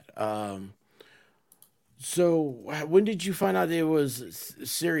to that. So when did you find out it was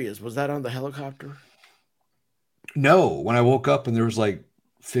serious? Was that on the helicopter? No, when I woke up and there was like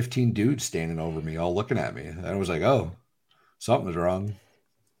 15 dudes standing over me, all looking at me, and I was like, oh. Something was wrong.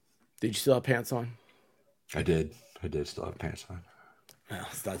 Did you still have pants on? I did. I did still have pants on. Well,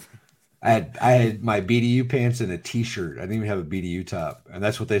 it's not. I had my BDU pants and a t-shirt. I didn't even have a BDU top. And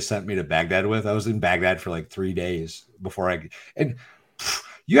that's what they sent me to Baghdad with. I was in Baghdad for like 3 days before and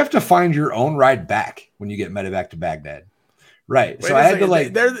you have to find your own ride back when you get medevac to Baghdad. Right. Wait So a I had to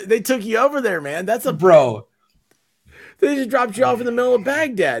second. like, They took you over there, man. That's a. bro, They just dropped you off in the middle of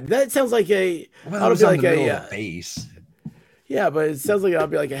Baghdad. That sounds like a. well, it Ought to was be on like the middle a. of the base. Yeah, but it sounds like it ought to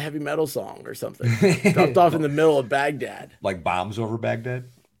be like a heavy metal song or something. Dropped off in the middle of Baghdad. Like bombs over Baghdad.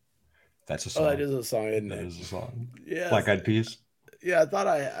 That's a Oh, song. that is a song, isn't That it? is a song. Yeah. Black Eyed Peas. Yeah, I thought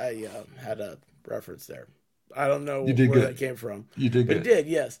I had a reference there. I don't know You did where good. that came from. You did But good. it did,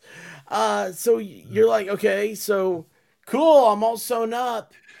 yes. So you're like, okay, so cool. I'm all sewn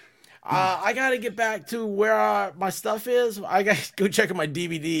up. I got to get back to where my stuff is. I got to go check on my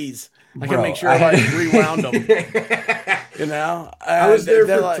DVDs. I got to make sure I rewound them. You know, I was there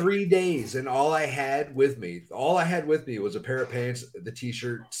they're for like, 3 days, and all I had with me was a pair of pants, the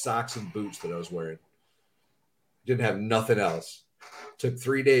t-shirt, socks, and boots that I was wearing. Didn't have nothing else. Took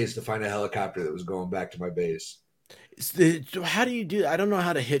 3 days to find a helicopter that was going back to my base. How do you do that? I don't know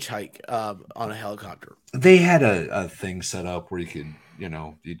how to hitchhike on a helicopter. They had a thing set up where you could,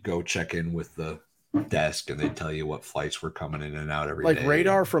 you'd go check in with the desk, and they'd tell you what flights were coming in and out every day. Like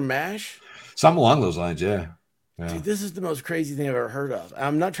radar from MASH? Something along those lines, yeah. Dude, this is the most crazy thing I've ever heard of.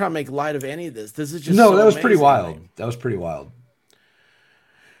 I'm not trying to make light of any of this. This is just no, so that was pretty amazing. wild. That was pretty wild.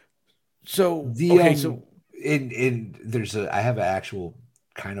 So I have an actual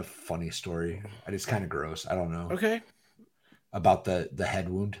kind of funny story. It's kind of gross. I don't know. Okay. About the head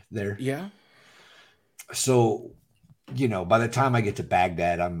wound there. Yeah. So, by the time I get to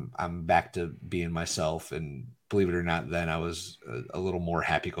Baghdad, I'm back to being myself, and believe it or not, then I was a little more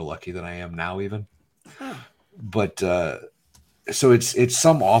happy-go-lucky than I am now, even. Huh. But so it's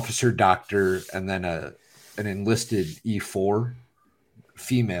some officer doctor, and then an enlisted E4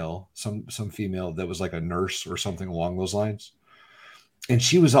 female, some female that was like a nurse or something along those lines, and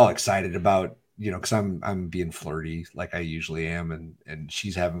she was all excited about, because I'm being flirty like I usually am, and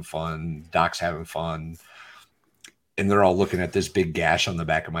she's having fun, Doc's having fun, and they're all looking at this big gash on the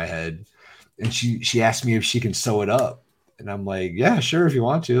back of my head, and she asked me if she can sew it up, and I'm like, yeah, sure, if you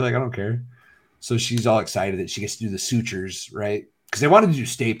want to, like, I don't care. So she's all excited that she gets to do the sutures, right? Because they wanted to do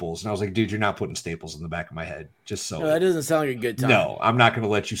staples, and I was like, dude, you're not putting staples in the back of my head, just so. No, that doesn't sound like a good time. No, I'm not going to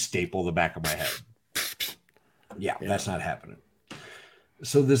let you staple the back of my head. Yeah, that's not happening.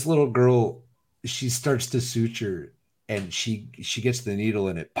 So this little girl, she starts to suture, and she gets the needle,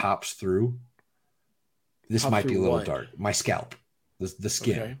 and it pops through. This might be a little dark. My scalp, the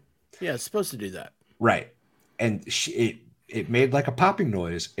skin. Okay. Yeah, it's supposed to do that. Right. And it made like a popping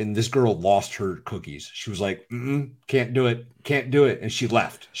noise, and this girl lost her cookies. She was like, can't do it. And she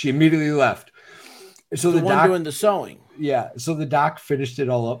left. She immediately left. So the one doc doing the sewing. Yeah. So the doc finished it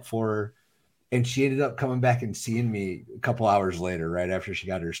all up for her, and she ended up coming back and seeing me a couple hours later, right after she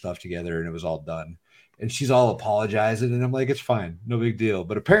got her stuff together and it was all done. And she's all apologizing, and I'm like, it's fine, no big deal.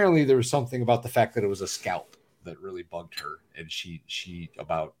 But apparently there was something about the fact that it was a scalp that really bugged her, and she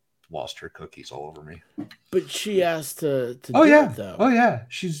about lost her cookies all over me. But she asked to do it, though. Oh yeah,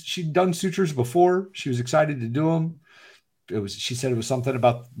 she'd done sutures before. She was excited to do them. She said it was something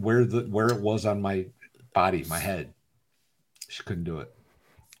about where it was on my body, my head. She couldn't do it.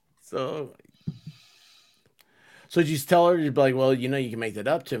 So did you tell her, you'd be like, well, you can make that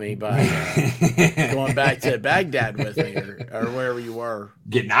up to me by going back to Baghdad with me or wherever you were.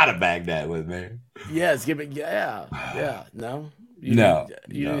 Getting out of Baghdad with me. Yes, yeah. No? You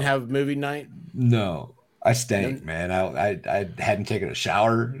didn't have movie night? No. I stank, man. I hadn't taken a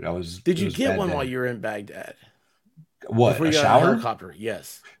shower. Did you get one while you were in Baghdad? What? Before you got shower? A helicopter?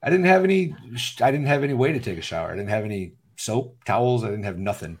 Yes. I didn't have any way to take a shower. I didn't have any soap, towels. I didn't have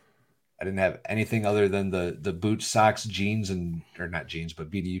nothing. I didn't have anything other than the boots, socks, jeans, or not jeans, but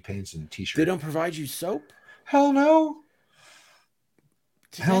BDU pants and t-shirt. They don't provide you soap? Hell no.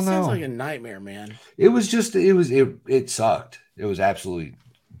 Dude, that sounds like a nightmare, man. It sucked. It was absolutely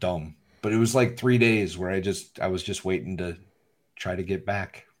dumb. But it was like 3 days where I was just waiting to try to get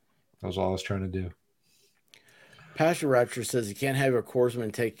back. That was all I was trying to do. Passion Rapture says you can't have your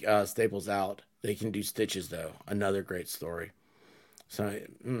corpsman take staples out. They can do stitches, though. Another great story. So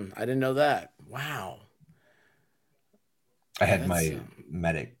I didn't know that. Wow. I had my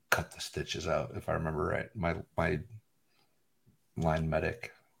medic cut the stitches out, if I remember right. My line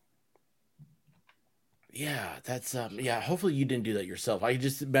medic. Yeah, that's hopefully you didn't do that yourself. I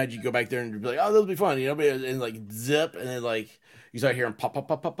just imagine you go back there and be like, oh, that'll be fun, and like zip, and then like you start hearing pop, pop,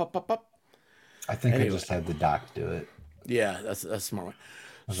 pop, pop, pop, pop, pop. I think I just had the doc do it. Yeah, that's a smart one.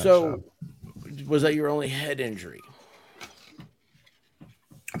 I think so. So, was that your only head injury?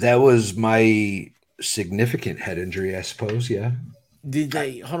 That was my significant head injury, I suppose. Yeah. Did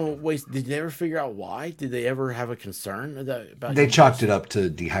they hold on? Wait, did they ever figure out why? Did they ever have a concern about They you chalked it just? up to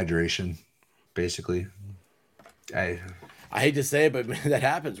dehydration, basically. I I hate to say it, but man, that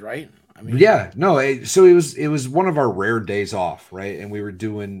happens, right? I mean, Yeah, no, so it was one of our rare days off, right? And we were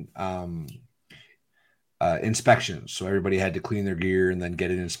doing inspections, so everybody had to clean their gear and then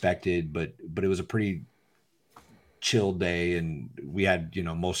get it inspected. But it was a pretty chill day, and we had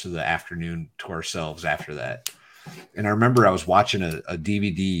most of the afternoon to ourselves after that. And I remember I was watching a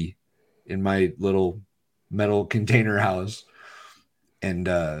DVD in my little metal container house, and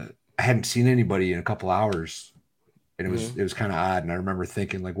I hadn't seen anybody in a couple hours, and it was mhm. it was kind of odd. And I remember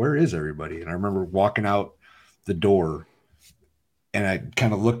thinking, like, where is everybody? And I remember walking out the door, and I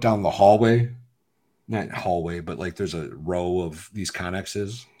kind of looked down the hallway, not hallway, but like there's a row of these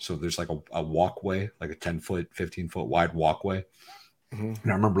connexes. So there's like a walkway, like a 10-foot, 15-foot wide walkway. Mhm.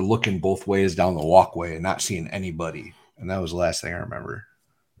 And I remember looking both ways down the walkway and not seeing anybody. And that was the last thing I remember.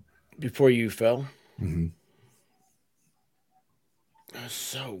 Before you fell. Hmm. That's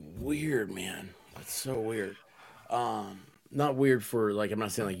so weird, man. That's so weird. Not weird for like I'm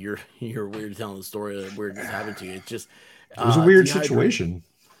not saying like you're weird telling the story that weird just happened to you. It's just It was a weird dehydrate. situation.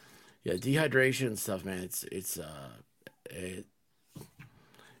 Yeah, dehydration and stuff, man. It,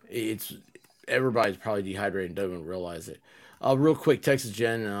 it's everybody's probably dehydrated and doesn't even realize it. Real quick, Texas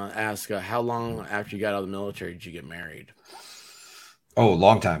Jen asked, how long after you got out of the military did you get married? Oh,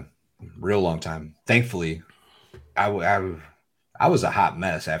 long time, real long time. Thankfully, I, w- I, w- I was a hot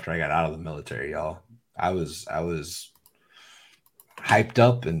mess after I got out of the military, y'all. I was hyped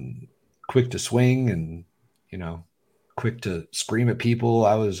up and quick to swing and you know quick to scream at people.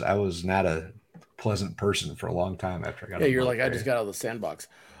 I was not a pleasant person for a long time after I got Yeah, out of the you're like I just military. got out of the sandbox.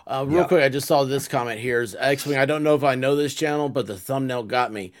 Real Yeah. quick, I just saw this comment here. Is X-wing? I don't know if I know this channel, but the thumbnail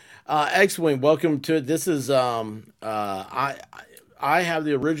got me. X-wing, welcome to it. This is I have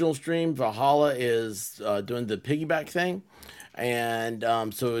the original stream. Valhalla is doing the piggyback thing, and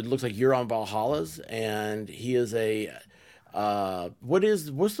so it looks like you're on Valhalla's, and he is a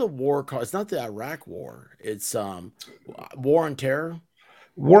what's the war called? It's not the Iraq War. It's War on Terror,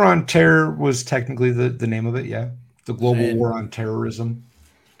 War on Terror was technically the name of it. Yeah. The Global and War on Terrorism,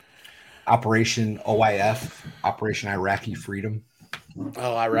 Operation OIF, Operation Iraqi Freedom.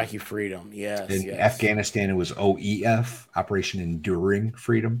 oh, Iraqi Freedom. Yes, In yes. Afghanistan, it was OEF, Operation Enduring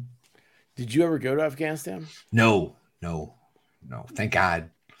Freedom. Did you ever go to Afghanistan? No, no, no. Thank God.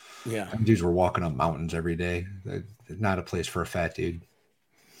 Yeah. Them dudes were walking up mountains every day. Not a place for a fat dude.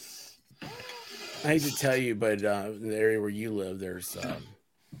 I hate to tell you, but in the area where you live, there's There's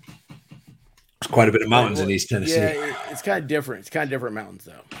quite a bit of what, mountains in what East yeah, Tennessee. it's kind of different. It's kind of different mountains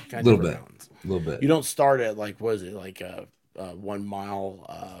though. Kind A of little different bit, mountains. a little bit. You don't start at like what is it like a 1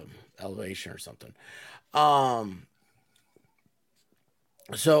 mile elevation or something. Um.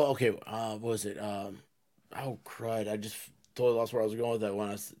 So okay, what was it? Oh crud! I just totally lost where I was going with that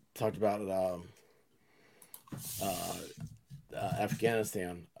when talked about uh,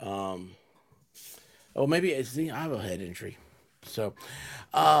 Afghanistan. Oh, maybe it's the I have a head injury. So,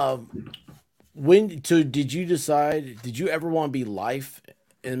 um, so did you decide? Did you ever want to be life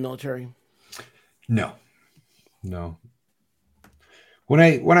in the military? No, no.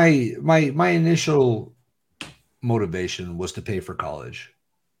 My initial motivation was to pay for college,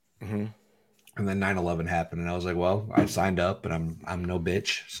 Hmm. and then 9/11 happened, and I was like, well, I signed up, and I'm no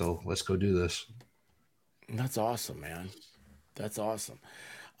bitch, so let's go do this. That's awesome, man. That's awesome.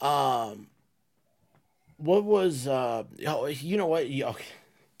 Um, what was oh, you know what? Okay.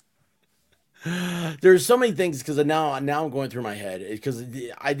 There's so many things because now I'm going through my head because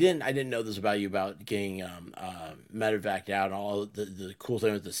I didn't know this about you about getting medevaced out and all the cool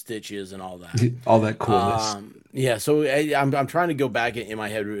thing with the stitches and all that. All that coolness. Yeah, so I'm trying to go back in my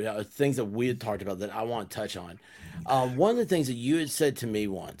head things that we had talked about that I want to touch on. One of the things that you had said to me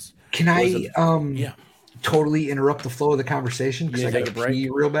once Can was I yeah, totally interrupt the flow of the conversation you because gonna I got take to a pee break?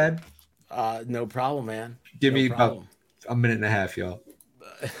 real bad? No problem, man. Give No me about problem. a minute and a half, y'all.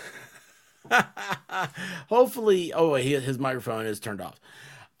 Hopefully, oh wait, his microphone is turned off.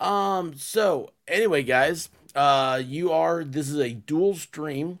 So anyway, guys, this is a dual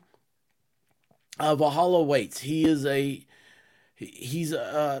stream. Valhalla waits. He's a he's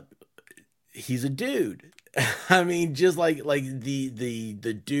a dude. I mean, just like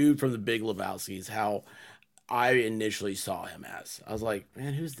the dude from the Big Lebowski is how I initially saw him as. I was like,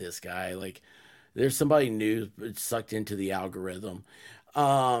 man, who's this guy? Like, there's somebody new sucked into the algorithm.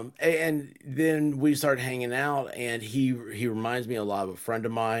 And then we started hanging out, and he reminds me a lot of a friend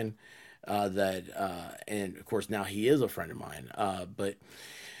of mine. And of course now he is a friend of mine. But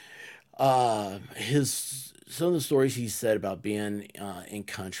his some of the stories he said about being in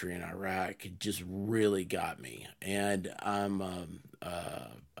country in Iraq just really got me, and I'm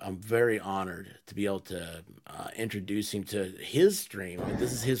very honored to be able to introduce him to his stream. And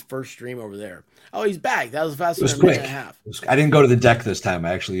this is his first stream over there. Oh, he's back. That was It faster was than a minute quick. and a half. I didn't go to the deck this time.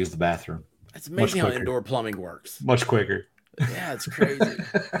 I actually used the bathroom. It's Much amazing how quicker. indoor plumbing works. Much quicker. Yeah, it's crazy.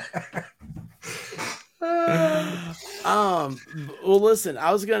 Well, listen,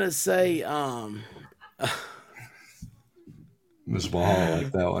 I was gonna say, Miss Valhalla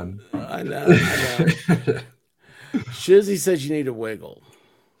like that one. I know, I know. Shizzy says you need to wiggle.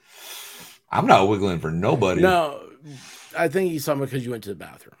 I'm not wiggling for nobody. No, I think you saw me because you went to the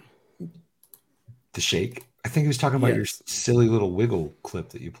bathroom. The shake. I think he was talking about your Yes. silly little wiggle clip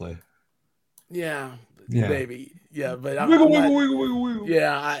that you play. Yeah, Yeah. maybe. Yeah, but Wiggle, I'm wiggle, not. wiggle, wiggle, wiggle.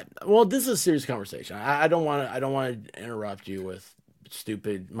 Yeah, well, this is a serious conversation. I don't want to. I don't want to interrupt you with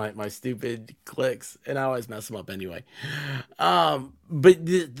stupid my stupid clicks, and I always mess them up anyway. But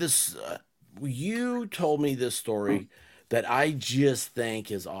this you told me this story that I just think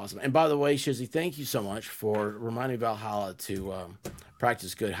is awesome. And by the way, Shizzy, thank you so much for reminding Valhalla to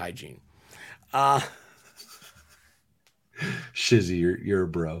practice good hygiene. Uh, Shizzy, you're a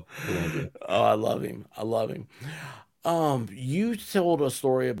bro. I love you. oh, I love him. I love him. You told a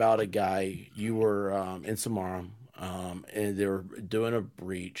story about a guy you were in Samara, and they were doing a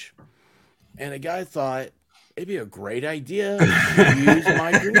breach, and a guy thought it'd be a great idea to use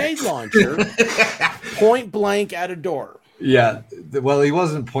my grenade launcher point blank at a door. Yeah. Well, he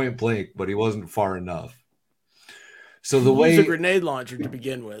wasn't point blank, but he wasn't far enough. So He the used a way, grenade launcher to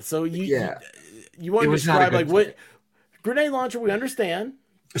begin with. So you yeah, you want it to was not a describe like good play. what grenade launcher? We understand,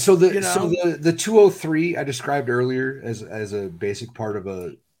 So you know. the 203 I described earlier as a basic part of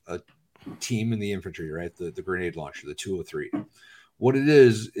a team in the infantry, right? The grenade launcher, the 203. What it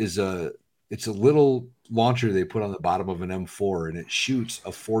is a it's a little launcher they put on the bottom of an M4, and it shoots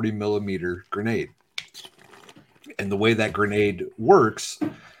a 40 millimeter grenade. And the way that grenade works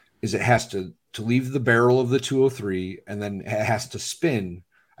is it has to leave the barrel of the 203, and then it has to spin.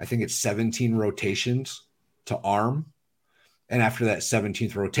 I think it's 17 rotations to arm, and after that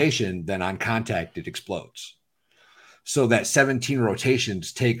 17th rotation, then on contact it explodes. So that 17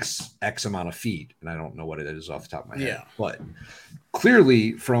 rotations takes X amount of feet, and I don't know what it is off the top of my head, Yeah. but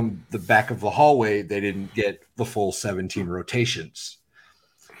clearly from the back of the hallway they didn't get the full 17 rotations.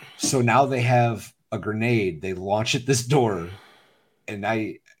 So now they have a grenade. They launch at this door, and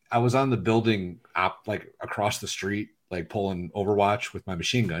I was on the building up like across the street, like pulling Overwatch with my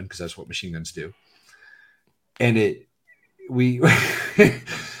machine gun because that's what machine guns do. And we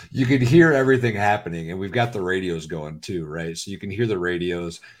you could hear everything happening, and we've got the radios going too, right? So you can hear the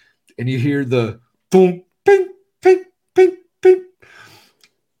radios, and you hear the boom, ping, ping, ping, ping,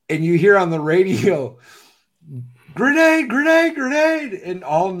 and you hear on the radio, grenade, grenade, grenade, and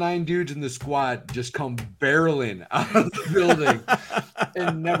all 9 dudes in the squad just come barreling out of the building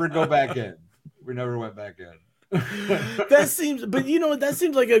and never go back in. We never went back in. That seems, but you know, that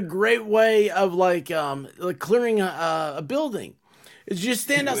seems like a great way of like clearing a building. Is just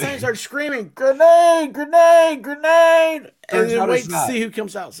stand outside and start screaming, grenade, grenade, grenade, and Turns then out wait it's to not. see who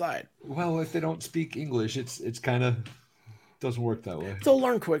comes outside. Well, if they don't speak English, it's kind of doesn't work that way. They'll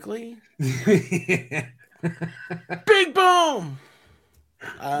learn quickly. Big boom!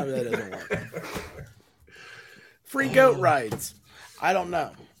 That doesn't work. Free goat rides. I don't know.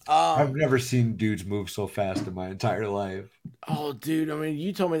 I've never seen dudes move so fast in my entire life. Oh, dude. I mean,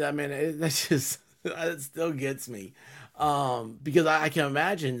 you told me that, man. That's just it still gets me, because I can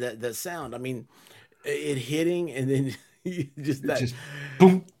imagine that sound. I mean, it hitting and then just It's that. just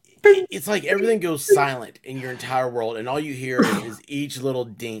boom, bing. It's like everything goes silent in your entire world, and all you hear is each little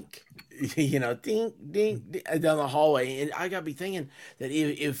dink. You know, dink, dink, dink down the hallway, and I gotta be thinking that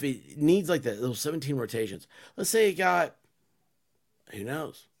if it needs like that, those 17 rotations. Let's say it got, who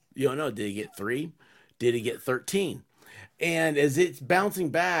knows? You don't know. Did it get 3? Did it get 13? And as it's bouncing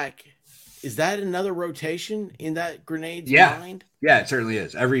back, is that another rotation in that grenade's Yeah. mind? Yeah, it certainly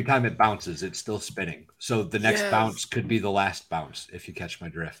is. Every time it bounces, it's still spinning. So the next bounce Yes. could be the last bounce, if you catch my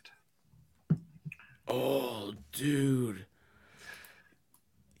drift. Oh, dude.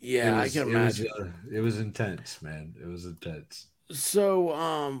 It Yeah, I was can it was imagine. it was intense, man. It was intense.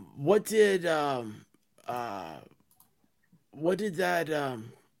 So, what did that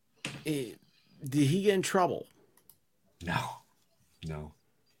eh, did he get in trouble? No, no.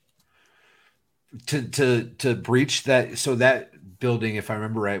 To breach that. So that building, if I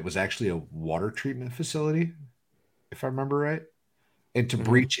remember right, was actually a water treatment facility, if I remember right. And to Hmm.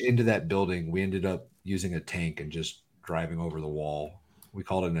 breach into that building, we ended up using a tank and just driving over the wall. We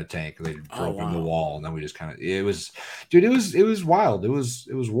called it a tank. They Oh drove in the wow. wall, and then we just kind of. It was, dude. It was wild. It was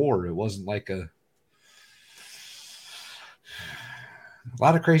war. It wasn't like a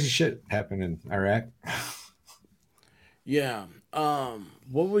lot of crazy shit happened in Iraq. Yeah.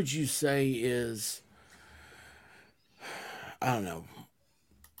 What would you say is, I don't know,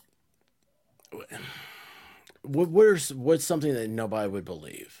 what's something that nobody would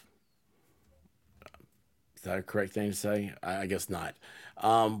believe? Is that a correct thing to say? I guess not.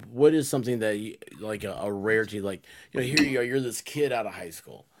 What is something that like a rarity? Like, here you are. You're this kid out of high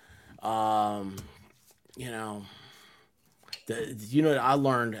school. Um, you know, what I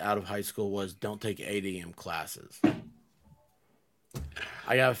learned out of high school was don't take 8 a.m. classes.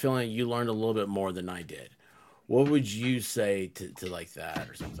 I got a feeling you learned a little bit more than I did. What would you say to like that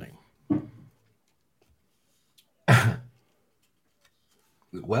or something?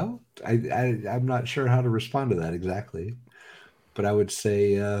 Well, I'm not sure how to respond to that exactly, but I would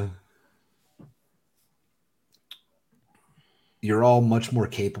say you're all much more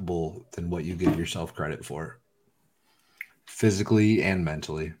capable than what you give yourself credit for, physically and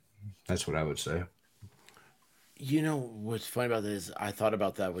mentally. That's what I would say. You know what's funny about this? I thought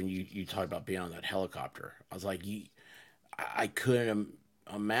about that when you talked about being on that helicopter. I was like, I couldn't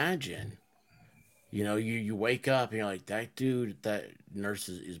imagine. You wake up and you're like, that dude, that nurse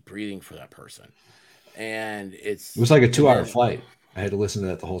is breathing for that person, and It was like a and 2 hour then flight. I had to listen to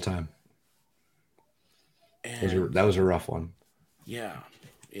that the whole time. and That was a rough one. yeah,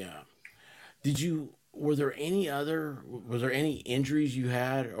 yeah. Were there any other? Was there any injuries you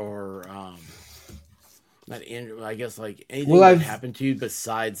had, or not in? I guess like Well, anything that I've happened to you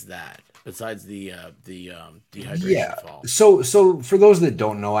besides that, besides the dehydration yeah. fall. So for those that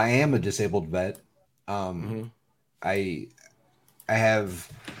don't know, I am a disabled vet. Um, Hmm. I I have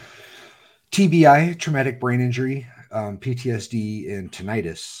TBI, traumatic brain injury, PTSD, and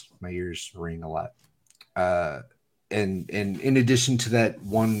tinnitus. My ears ring a lot. Uh, and in addition to that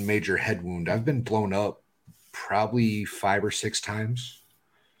one major head wound, I've been blown up probably 5 or 6 times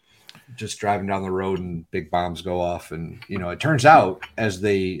just driving down the road and big bombs go off. And, it turns out, as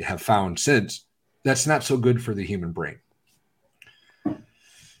they have found since, that's not so good for the human brain.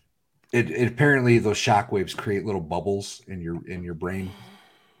 It apparently those shock waves create little bubbles in your brain.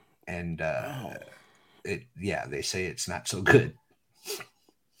 And Oh, yeah, they say it's not so good.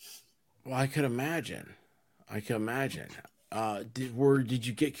 well, I could imagine. I can imagine. Did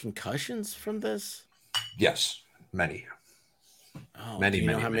you get concussions from this? Yes, many, Oh, do many, you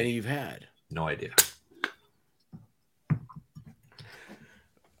know many, how many many. you've had? No idea.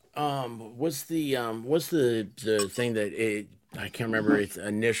 What's the thing that it? I can't remember its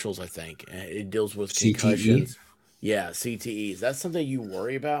initials. I think it deals with CTE. concussions. Yeah, CTE. Is that something you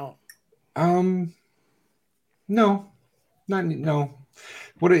worry about? Um, no, not no.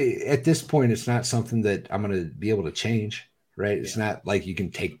 At this point, it's not something that I'm going to be able to change, right? It's Yeah. not like you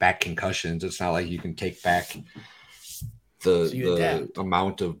can take back concussions. It's not like you can take back So you the adapt.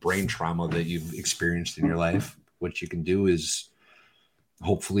 amount of brain trauma that you've experienced in your life. What you can do is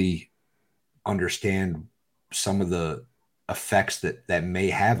hopefully understand some of the effects that may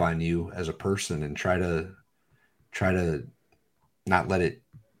have on you as a person and try to not let it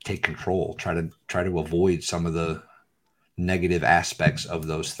take control. Try to avoid some of the negative aspects of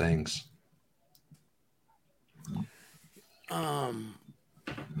those things. Um,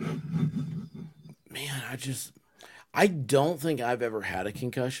 man, I don't think I've ever had a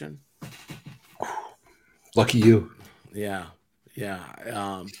concussion. Lucky you. Yeah, yeah.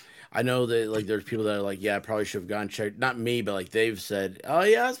 I know that like there's people that are like, yeah, I probably should have gone checked. Not me, but like they've said, oh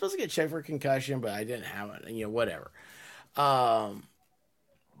yeah, I was supposed to get checked for concussion, but I didn't have it. Whatever. Um,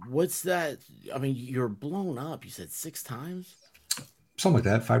 what's that? I mean, you're blown up. You said 6 times. Something like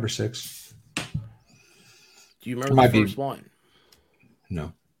that, 5 or 6. Do you It remember the might be first one?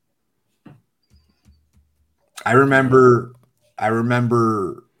 no. I Do you remember? remember. I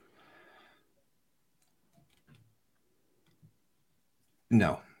remember.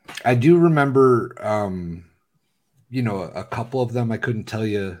 No, I do remember. A couple of them. I couldn't tell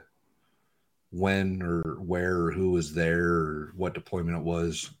you when or where or who was there or what deployment it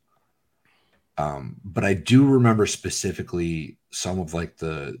was. But I do remember specifically some of like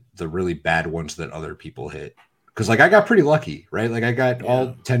the really bad ones that other people hit. Because like I got pretty lucky, right? Like I got Yeah,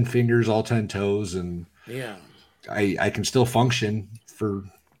 all 10 fingers, all 10 toes, and yeah. I can still function for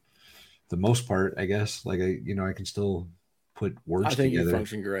the most part, I guess. Like I can still put I words think you together.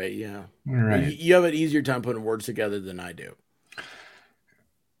 function great. Yeah. All You, right. you have an easier time putting words together than I do.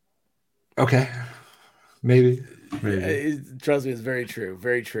 Okay. Maybe. Maybe. Trust me, it's very true.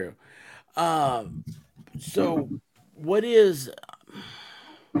 Very true. Um, so, what is?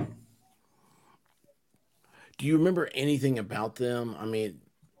 Do you remember anything about them? I mean,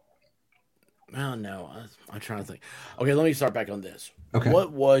 I don't know. I'm trying to think. Okay, let me start back on this. Okay.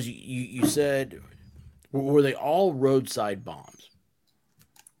 What was you said? Were they all roadside bombs?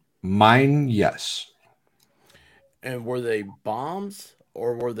 Mine, yes. And were they bombs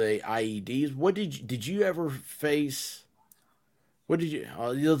or were they IEDs? What did you ever face? What did you?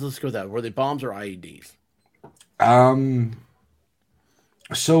 Let's go with that. Were they bombs or IEDs? Um,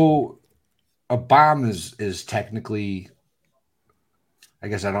 so a bomb is technically, I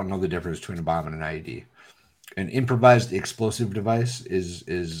guess I don't know the difference between a bomb and an IED. An improvised explosive device is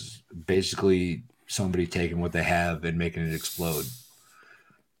basically somebody taking what they have and making it explode.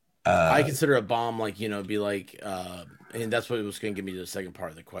 I Uh, consider a bomb like be like, and that's what was going to give me to the second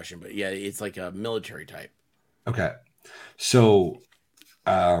part of the question. But yeah, it's like a military type. okay, so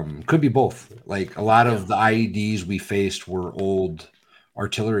could be both. Like a lot Yeah, of the IEDs we faced were old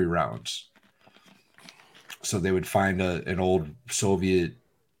artillery rounds, so they would find an old Soviet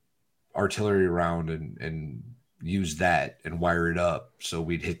artillery round and use that and wire it up. So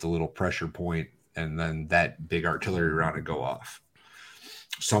we'd hit the little pressure point, and then that big artillery round would go off.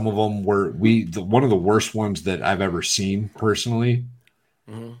 Some of them were one of the worst ones that I've ever seen personally.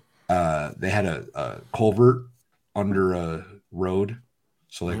 hmm They had a culvert under a road,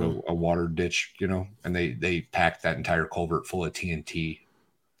 so like hmm a water ditch, and they packed that entire culvert full of TNT.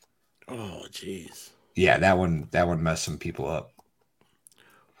 Oh, jeez. Yeah, that one messed some people up.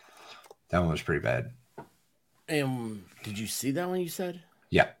 That one was pretty bad. And did you see that one? You said.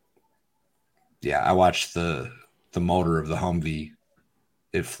 Yeah, yeah. I watched the motor of the Humvee.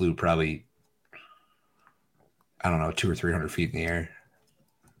 It flew probably, I don't know, 200 or 300 feet in the air.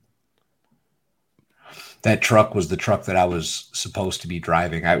 That truck was the truck that I was supposed to be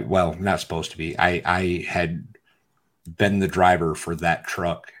driving. Well, not supposed to be. I had been the driver for that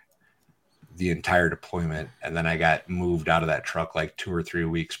truck the entire deployment, and then I got moved out of that truck like 2 or 3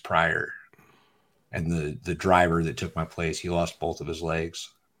 weeks prior. And the driver that took my place, he lost both of his legs.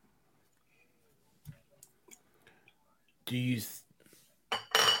 Do you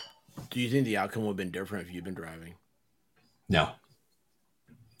do you think the outcome would have been different if you'd been driving? No,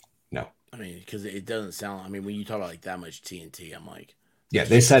 no. I mean, because it doesn't sound. I mean, when you talk about like that much TNT, I'm like, Yeah,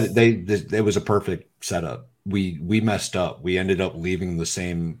 they said jeez. it was a perfect setup. We messed up. We ended up leaving the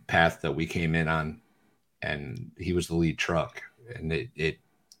same path that we came in on, and he was the lead truck, and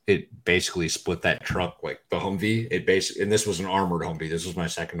it basically split that truck like the Humvee. It basically, and this was an armored Humvee. This was my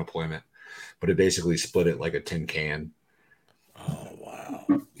second deployment, but it basically split it like a tin can. Oh wow.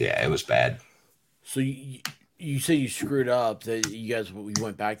 Yeah, it was bad. So you say you screwed up that you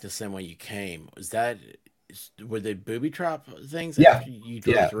went back the same way you came. Were they booby trap things Yeah, after you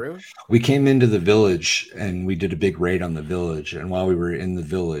drove yeah. through? We came into the village and we did a big raid on the village. And while we were in the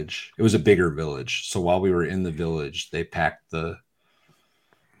village, it was a bigger village. So while we were in the village, they packed the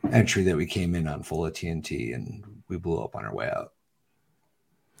entry that we came in on full of TNT and we blew up on our way out.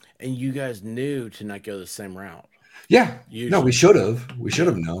 And you guys knew to not go the same route. Yeah. No, we Usually, should have. We should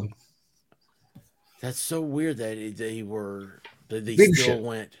have yeah. known. That's so weird that they still Leadership.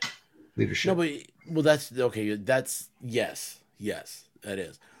 went. No, Leadership. but well, that's okay. That's yes, that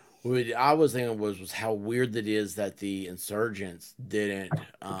is. What I was thinking was how weird that is that the insurgents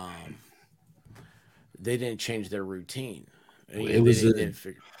they didn't change their routine. It They was a didn't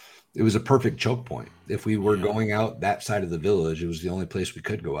figure. it was a perfect choke point. If we were Yeah. going out that side of the village, it was the only place we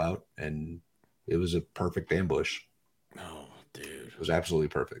could go out, and it was a perfect ambush. Oh, dude. It was absolutely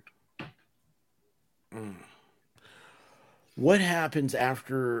perfect. Mm. What happens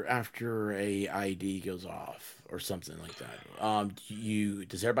after a ID goes off or something like that? You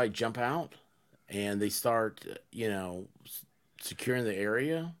does everybody jump out and they start securing the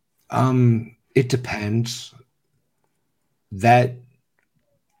area? It depends. That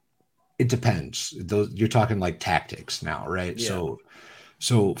it depends. Those you're talking like tactics now, right? Yeah.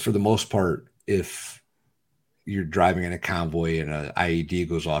 So for the most part, if you're driving in a convoy and an IED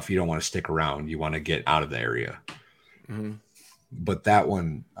goes off, you don't want to stick around. You want to get out of the area. hmm But that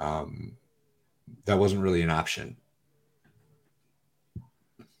one, that wasn't really an option.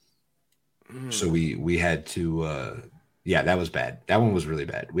 So Mm. we had to, yeah, that was bad. That one was really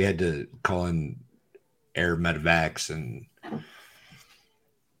bad. We had to call in air medevacs, and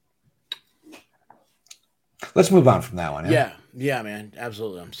let's move on from that one. Yeah, Yeah, man,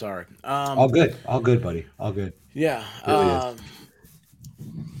 absolutely. I'm sorry. all good, buddy, all good. Yeah. Really is.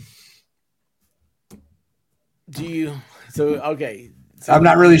 Do you? So okay. So I'm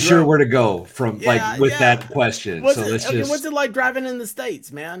not you really sure drove. where to go from like Yeah, with yeah. that question. What's So it let's okay? What's just it like driving in the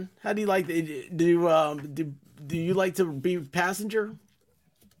states, man? How do you like? Do you like to be passenger?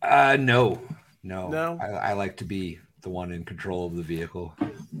 no. No. No. I like to be the one in control of the vehicle.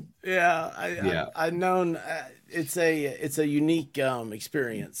 Yeah, Yeah. I've known it's a unique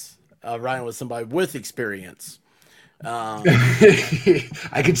experience riding with somebody with experience. Um,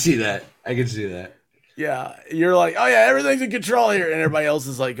 I can see that. I can see that. yeah, you're like, oh yeah, everything's in control here, and everybody else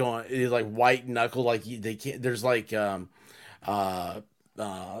is like going, is like white knuckle, like they can't. There's like uh,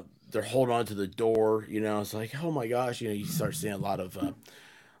 they're holding on to the door. You know, it's like, oh my gosh, you know, you start seeing a lot of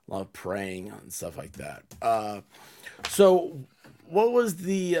praying and stuff like that. So, what was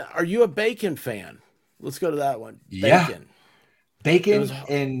the? Are you a bacon fan? Let's go to that one. Yeah. Bacon. It was, Bacon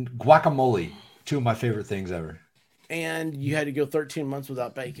and guacamole. Two of my favorite things ever. and you had to go 13 months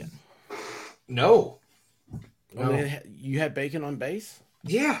without bacon. No. Oh, No. you had bacon on base.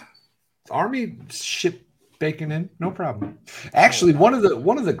 Yeah. Army ship bacon in, no problem. Oh Actually, wow.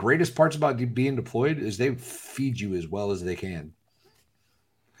 one of the greatest parts about being deployed is they feed you as well as they can.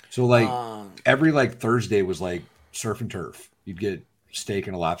 So like Um, every like Thursday was like surf and turf. You'd get steak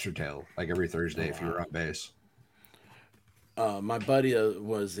and a lobster tail like every oh Thursday if you were wow. on base. My buddy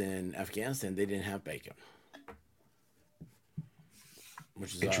was in Afghanistan. They didn't have bacon,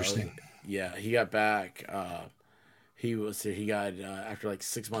 which is Interesting. yeah. He got back. He got after like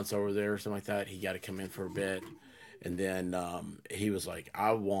 6 months over there or something like that. He got to come in for a bit, and then he was like,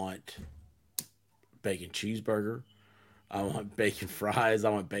 "I want bacon cheeseburger. I want bacon fries. I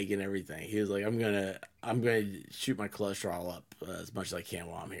want bacon everything." He was like, I'm gonna shoot my cholesterol up as much as I can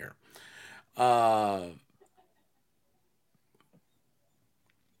while I'm here." Uh,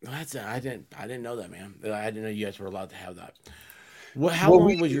 that's it. I didn't know that, man. I didn't know you guys were allowed to have that. What? How Well,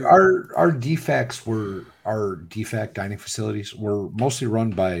 we long was your? our defects were our defect dining facilities were mostly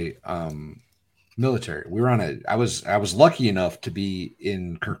run by military. We were on a. I was lucky enough to be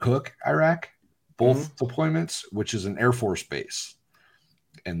in Kirkuk, Iraq, Mhm. both deployments, which is an Air Force base,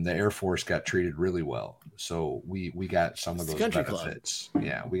 and the Air Force got treated really well. So we got some of It's the those country club. benefits.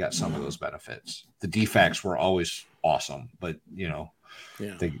 Yeah, we got some of those benefits. The defects were always awesome, but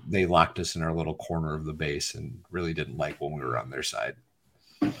Yeah, they locked us in our little corner of the base and really didn't like when we were on their side.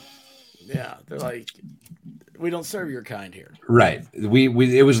 yeah. They're like, we don't serve your kind here. Right. We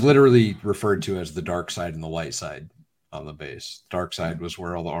it was literally referred to as the dark side and the light side on the base. Dark side was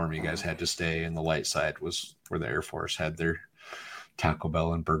where all the army guys had to stay, and the light side was where the Air Force had their Taco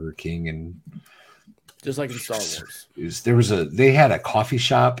Bell and Burger King and Just like in Star Wars. there was a they had a coffee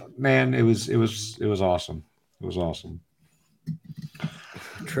shop, man. It was awesome. It was awesome.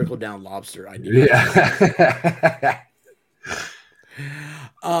 Trickle down lobster ideas. Yeah.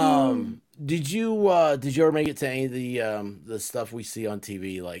 Did you ever make it to any of the stuff we see on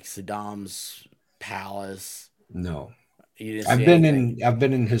TV like Saddam's palace? No. You didn't see anything. I've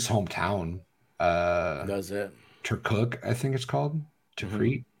been in his hometown. Does it? Turkuk, I think it's called. Hmm.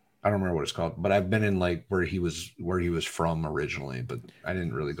 Tikrit. I don't remember what it's called, but I've been in like where he was from originally, but I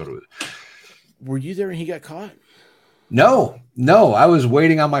didn't really go to it. Were you there and he got caught? No, no, I was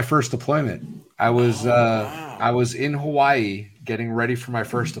waiting on my first deployment. Oh I wow. was in Hawaii getting ready for my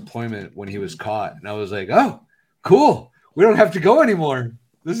first deployment when he was caught, and I was like, "Oh, cool. We don't have to go anymore.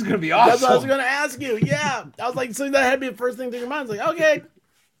 This is going to be That's what I was awesome." gonna ask you. Yeah. I was like, so that had to be the first thing through your mind. It's like, okay,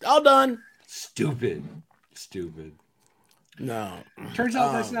 all done. Stupid. Stupid. No. Turns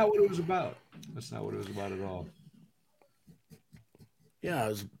out that's Um, not what it was about. That's not what it was about at all.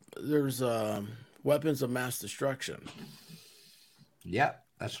 yeah, there's weapons of mass destruction. Yeah,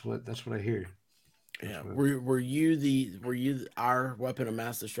 that's what I hear. Yeah. That's what Were you our weapon of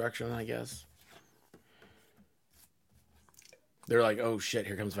mass destruction, I guess? They're like, oh shit,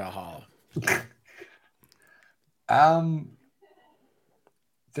 here comes Valhalla. um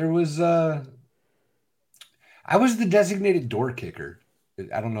there was I was the designated door kicker.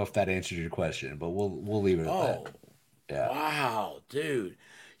 I don't know if that answers your question, but we'll leave it at that. Oh, Yeah. wow, dude.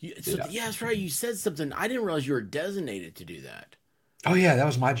 So Yeah. yeah, that's right. You said something. I didn't realize you were designated to do that. Oh yeah, that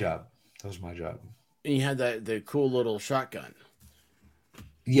was my job. That was my job. And you had that the cool little shotgun.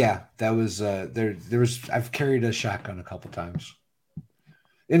 Yeah, that was there was I've carried a shotgun a couple times.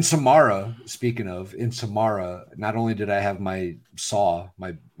 In Samara, speaking of, in Samara, not only did I have my saw,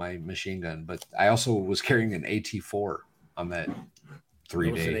 my machine gun, but I also was carrying an AT4 on that three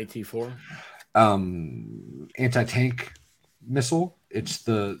What's an day AT4? anti tank missile. It's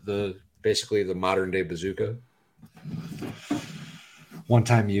the basically the modern day bazooka, one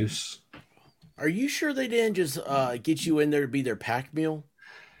time use. Are you sure they didn't just get you in there to be their pack mule?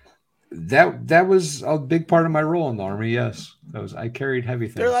 That was a big part of my role in the army. Yes, that was I carried heavy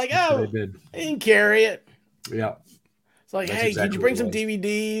They're things. like, That's what I oh, did. they didn't carry it. Yeah, It's like, that's hey, could you exactly what bring it some was.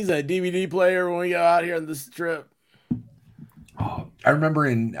 DVDs and a DVD player when we go out here on this trip? Oh, I remember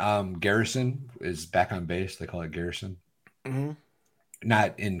in Garrison is back on base. They call it Garrison. Mm-hmm.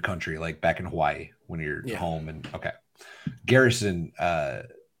 Not in country, like back in Hawaii when you're Yeah. home. And okay, Garrison.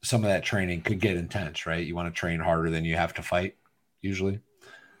 Some of that training could get intense, right? You want to train harder than you have to fight. Usually,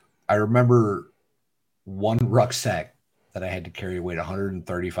 I remember one rucksack that I had to carry weighed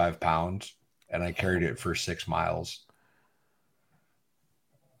 135 pounds, and I carried it for 6 miles.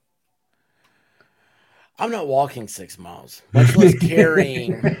 I'm not walking 6 miles, much less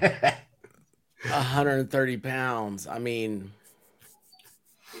carrying 130 pounds. I mean,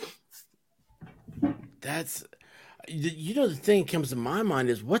 that's the thing that comes to my mind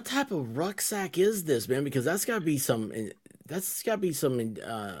is what type of rucksack is this, man? Because that's got to be some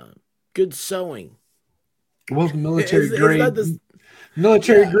good sewing. Well, the military It's not grade, this.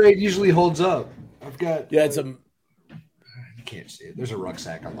 military Yeah, grade usually holds up. I've got, yeah. you can't see it. There's a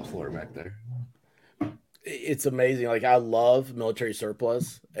rucksack on the floor back there. It's amazing. Like I love military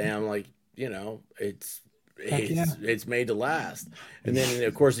surplus, and I'm like, it's Heck yeah. it's made to last. And then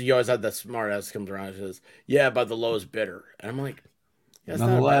of course you always have that smart ass comes around and says, "Yeah, but the lowest bidder," and I'm like, that's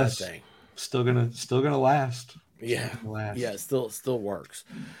not a bad Nonetheless, thing. still gonna last. Still Yeah, gonna yeah, last. still works.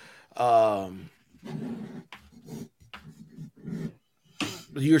 Um,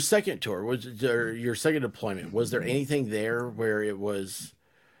 your second tour or your second deployment. Was there anything there where it was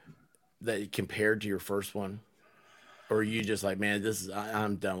that compared to your first one? Or are you just like, man,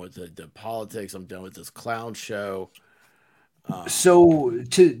 I'm done with the politics. I'm done with this clown show. Um, So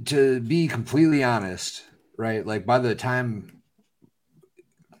to be completely honest, right? Like by the time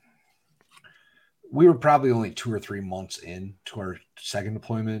we were probably only 2 or 3 months in to our second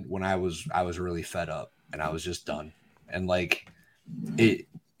deployment when I was really fed up and I was just done. And like it,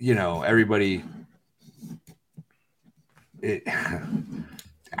 everybody it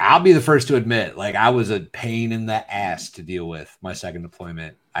I'll be the first to admit, like I was a pain in the ass to deal with my second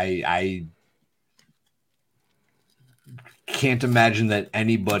deployment. I can't imagine that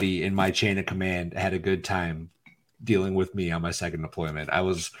anybody in my chain of command had a good time dealing with me on my second deployment. I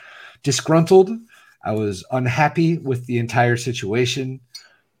was disgruntled. I was unhappy with the entire situation.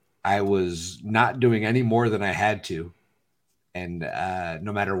 I was not doing any more than I had to. And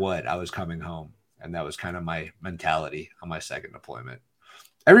no matter what, I was coming home. And that was kind of my mentality on my second deployment.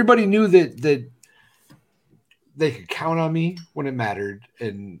 Everybody knew that they could count on me when it mattered.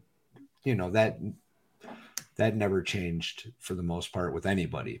 And, that never changed for the most part with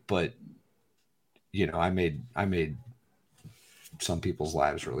anybody. But, I made some people's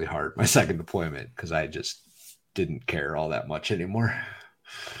lives really hard my second deployment because I just didn't care all that much anymore.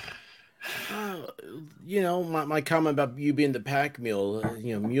 uh, my comment about you being the pack mule.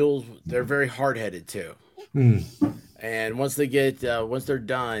 Mules they're very hard headed too, Mm. and once they're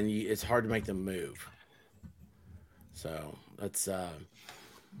done, it's hard to make them move. So that's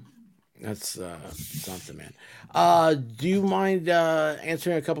something, man. Do you mind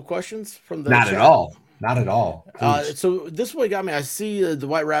answering a couple questions from the Not at chat? all. Not at all. Please. So this one got me. I see the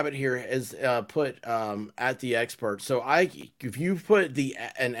White Rabbit here is put at the expert. So if you put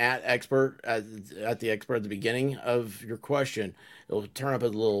an at expert at the expert at the beginning of your question, it'll turn up a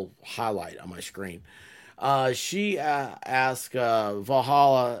little highlight on my screen. She asked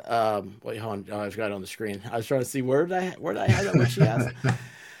Valhalla. Wait, hold on. Oh, I've got it on the screen. I was trying to see where did I have that? What she asked?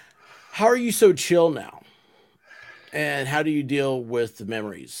 How are you so chill now? And how do you deal with the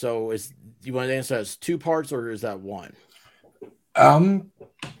memories? So is do you want to answer that as two parts or is that one? um.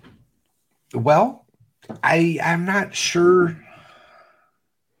 Well, I'm not sure.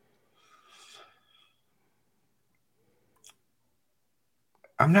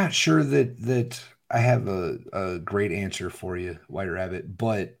 I'm not sure that I have a great answer for you, White Rabbit.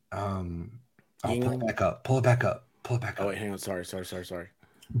 But I'll pull it Yingling? back up. Pull it back up. Pull it back Oh up. wait, hang on. Sorry.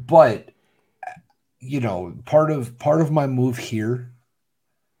 But part of my move here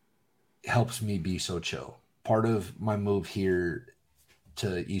helps me be so chill. Part of my move here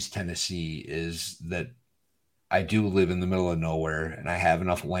to East Tennessee is that I do live in the middle of nowhere and I have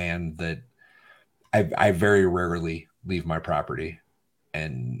enough land that I very rarely leave my property.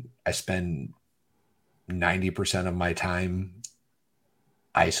 And I spend 90% of my time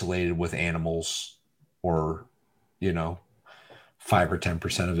isolated with animals or, you know, 5 or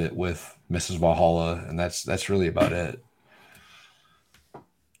 10% of it with Mrs. Valhalla. And that's really about it.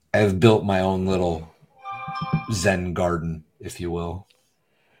 I've built my own little Zen garden, if you will.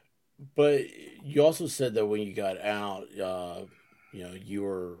 But you also said that when you got out, you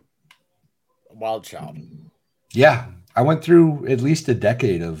were a wild child. Yeah, I went through at least a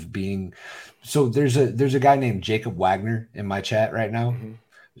decade of being. So there's a guy named Jacob Wagner in my chat right now. Hmm.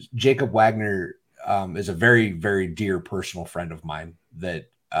 Jacob Wagner is a very very dear personal friend of mine that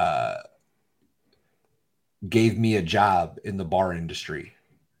gave me a job in the bar industry.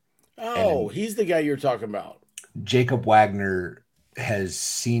 Oh, And he's the guy you're talking about. Jacob Wagner has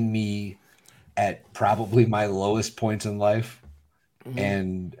seen me at probably my lowest points in life, Hmm.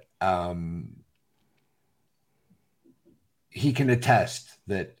 and he can attest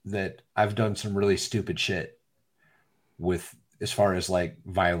that I've done some really stupid shit with as far as like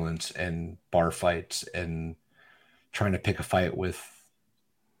violence and bar fights and trying to pick a fight with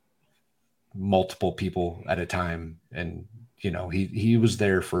multiple people at a time. And he was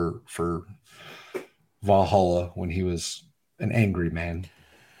there for Valhalla when he was an angry man.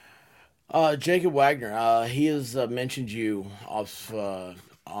 Jacob Wagner. He has mentioned you off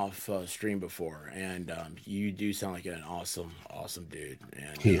stream before, and you do sound like an awesome dude.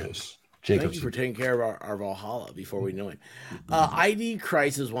 And He is. thank you Jacob's. for taking care of our Valhalla before we knew him. ID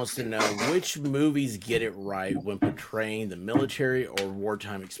Crisis wants to know which movies get it right when portraying the military or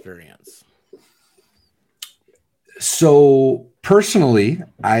wartime experience. So personally,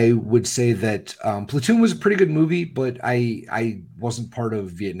 I would say that Platoon was a pretty good movie, but I wasn't part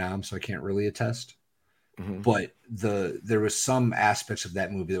of Vietnam, so I can't really attest. Hmm. But there was some aspects of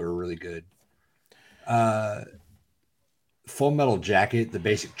that movie that were really good. Uh, Full Metal Jacket, the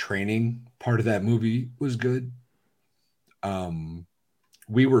basic training part of that movie was good. Um,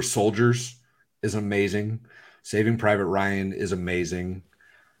 We Were Soldiers is amazing. Saving Private Ryan is amazing.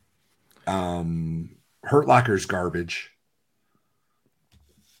 Hurt Locker's garbage.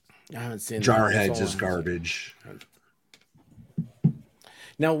 I haven't seen that. That's Jarheads all I is haven't seen. garbage.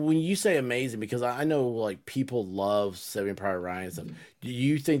 Now, when you say amazing, because I know like people love Saving Private Ryan and stuff. Do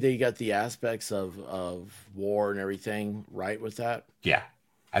you think they got the aspects of war and everything right with that? Yeah,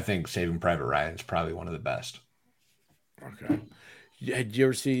 I think Saving Private Ryan is probably one of the best. Okay. Did you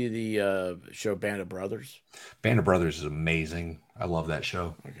ever see the show Band of Brothers? Band of Brothers is amazing. I love that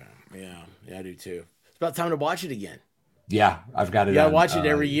show. Okay. Yeah, I do too. It's about time to watch it again. Yeah, I've got You it gotta on. watch it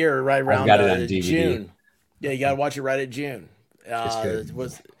every year, right I've around got it on DVD. June. Yeah, you gotta watch it right at June. It's good. It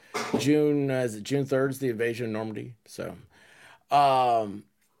was June? Is it June 3rd? Is the invasion of Normandy? So, um,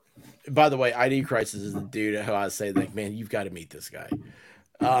 by the way, ID Crisis is the dude who I say like, man, you've got to meet this guy.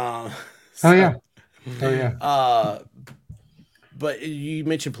 Um, Oh so, yeah. Oh yeah. uh, but you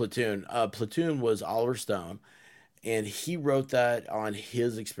mentioned Platoon. Platoon was Oliver Stone, and he wrote that on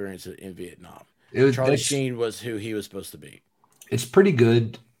his experience in Vietnam. Charlie That's Sheen was who he was supposed to be. it's pretty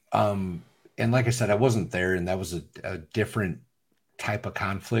good. And like I said, I wasn't there, and that was a different type of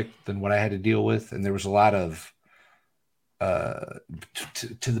conflict than what I had to deal with. And there was a lot of,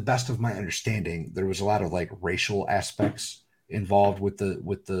 to the best of my understanding, there was a lot of like racial aspects involved with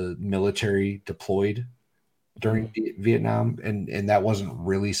the military deployed during Mhm. Vietnam, and that wasn't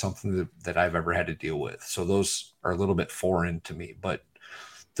really something that I've ever had to deal with. So those are a little bit foreign to me, but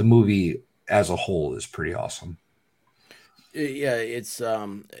the movie as a whole is pretty awesome. Yeah, it's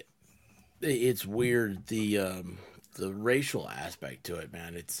weird the racial aspect to it,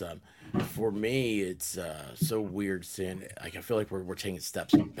 man. It's for me it's so weird seeing like I feel like we're taking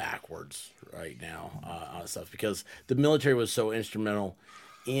steps backwards right now on stuff because the military was so instrumental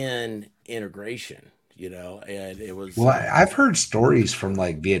in integration, and it was Well, I've heard stories from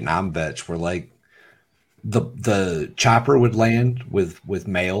like Vietnam vets where like the chopper would land with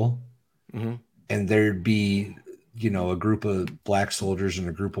mail, mhm. and there'd be a group of black soldiers and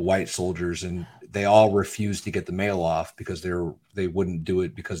a group of white soldiers, and they all refused to get the mail off because they wouldn't do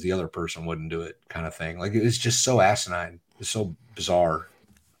it because the other person wouldn't do it, kind of thing. Like, it's just so asinine. It's so bizarre.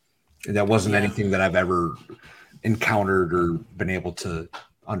 That wasn't Yeah. anything that I've ever encountered or been able to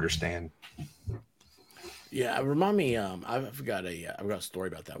understand. Yeah, remind me. I've got a story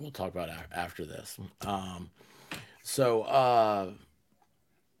about that. We'll talk about after this. So,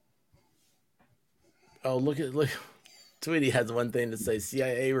 oh, look. Tweety has one thing to say.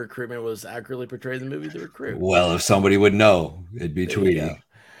 CIA recruitment was accurately portrayed in the movie The Recruit. Well, if somebody would know, it'd be There you Tweety.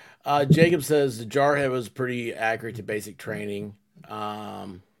 go. Jacob says the Jarhead was pretty accurate to basic training.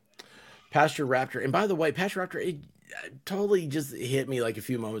 Um, Pastor Raptor, and by the way, Pastor Raptor, it totally just hit me like a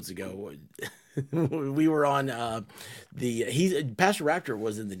few moments ago. We were on the he's Pastor Raptor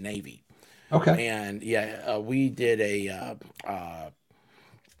was in the Navy, Okay. and yeah, we did a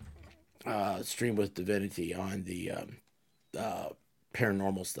stream with Divinity on the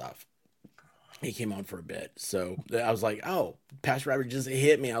paranormal stuff. He came on for a bit, so I was like, "Oh, Pastor Rabbit just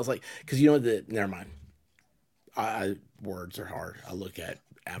hit me." I was like, "Because you know the never mind. Words are hard. I look at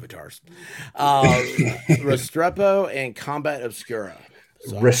avatars. Uh, Restrepo and Combat Obscura.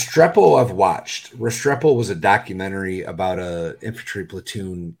 So Restrepo I've watched. Restrepo was a documentary about a infantry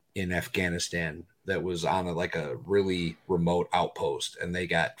platoon in Afghanistan that was on like a really remote outpost, and they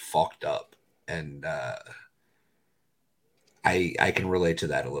got fucked up. And I can relate to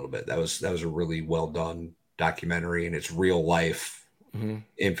that a little bit. That was a really well done documentary, and it's real life mhm.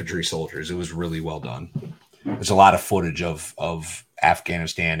 infantry soldiers. It was really well done. There's a lot of footage of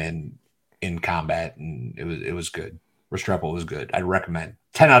Afghanistan in combat, and it was good. Restrepo was good. I'd recommend.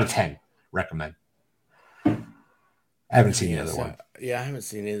 10 out of 10. Recommend. I haven't seen the Yeah, other so, one. yeah, I haven't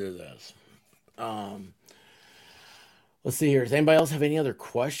seen either of those. Um, let's see here. Does anybody else have any other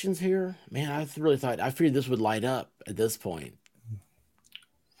questions here? Man, I figured this would light up at this point.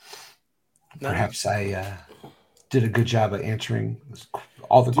 No, Perhaps I did a good job of answering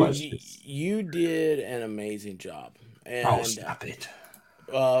all the dude, questions. you did an amazing job, Oh, and stop it.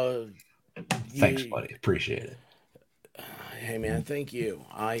 uh, Thanks, you, buddy. Appreciate it. hey man, thank you.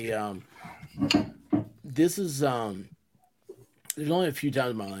 This is there's only a few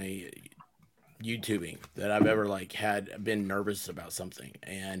times in my YouTubing that I've ever like had been nervous about something,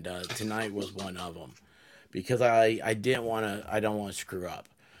 and tonight was one of them because I didn't want to I don't want to screw up.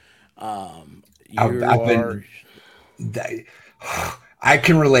 I've, You I've are been. I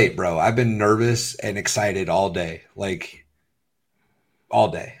can relate, bro. I've been nervous and excited all day, like all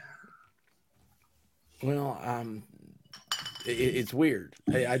day. well, it's weird.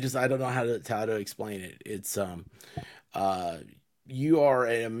 I don't know how to explain it. It's uh you are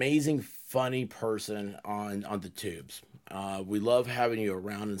an amazing funny person on the tubes. We love having you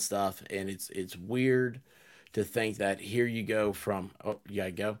around and stuff, and it's weird to think that here you go from oh you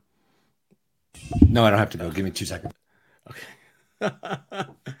gotta go. No, I don't have to go. Give me 2 seconds. Okay.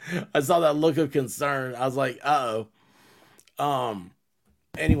 I saw that look of concern. I was like, uh oh.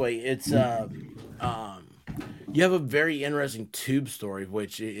 Anyway, it's um you have a very interesting tube story,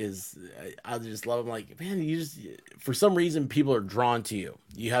 which is I just love. I'm like, man, you just for some reason people are drawn to you.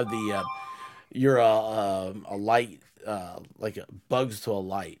 You have the you're a light like bugs to a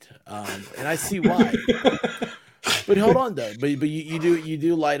light, and I see why. But hold on though, but you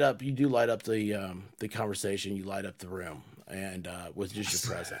do light up the conversation. You light up the room, and with just your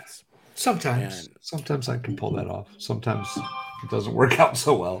presence. Sometimes, And sometimes I can pull that off. Sometimes it doesn't work out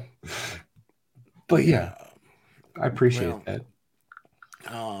so well. But yeah, yeah, I appreciate well, that.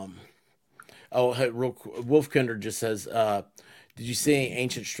 um, oh, hey, Wolfkinder just says, "Did you see any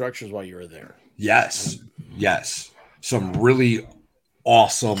ancient structures while you were there?" And Yes, yes. Some really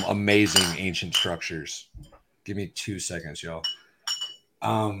awesome, amazing ancient structures. Give me 2 seconds, y'all.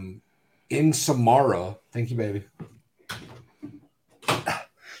 Um, in Samara, thank you, baby.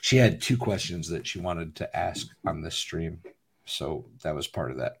 She had two questions that she wanted to ask on this stream, so that was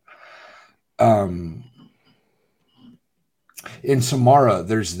part of that. Um, in Samara,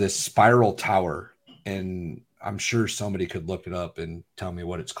 there's this spiral tower, and I'm sure somebody could look it up and tell me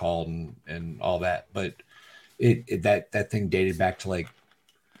what it's called and all that. But that thing dated back to like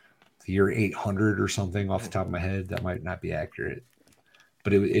the year 800 or something off the top of my head. That might not be accurate,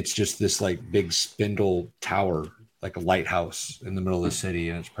 but it's just this like big spindle tower, like a lighthouse in the middle of the city,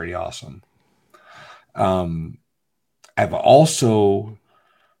 and it's pretty awesome. Um, I've also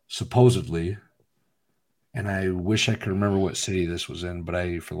supposedly, and I wish I could remember what city this was in, but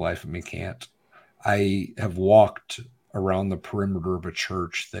I, for the life of me, can't. I have walked around the perimeter of a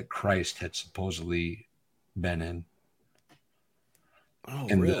church that Christ had supposedly been in, oh,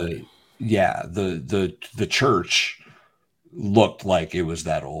 and really? the church looked like it was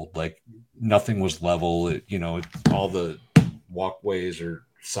that old. Like nothing was level. All the walkways are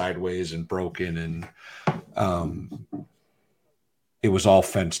sideways and broken, and um, it was all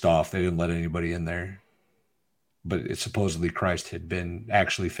fenced off. They didn't let anybody in there. But it supposedly Christ had been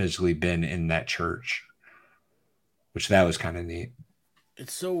actually physically been in that church, which that was kind of neat.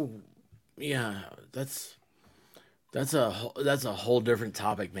 It's so yeah. That's a whole different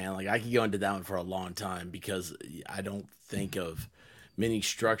topic, man. Like I could go into that one for a long time because I don't think of many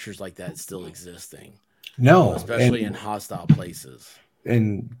structures like that still existing, No, especially in hostile places.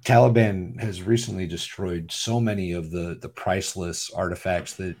 and Taliban has recently destroyed so many of the priceless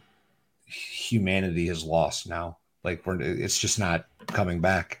artifacts that humanity has lost now. Like it's just not coming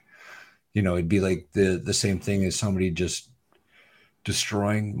back. It'd be like the same thing as somebody just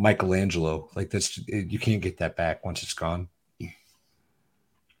destroying Michelangelo. Like you can't get that back once it's gone.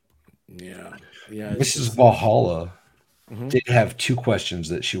 Yeah, yeah. Mrs. It's Valhalla mhm. did have two questions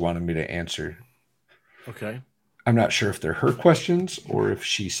that she wanted me to answer. Okay. I'm not sure if they're her questions or if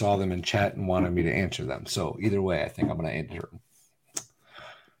she saw them in chat and wanted me to answer them. So either way, I think I'm going to answer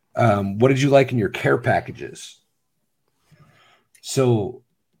them. What did you like in your care packages? So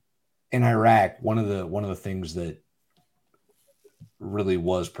in Iraq, one of the things that really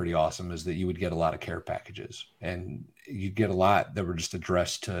was pretty awesome is that you would get a lot of care packages, and you'd get a lot that were just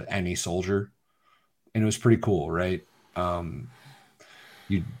addressed to any soldier, and it was pretty cool, right? Um,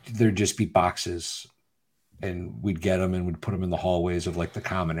 you There'd just be boxes, and we'd get them and we'd put them in the hallways of like the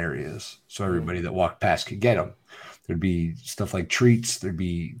common areas, so Mm. everybody that walked past could get them. There'd be stuff like treats, there'd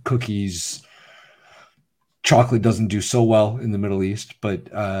be cookies. Chocolate doesn't do so well in the Middle East, but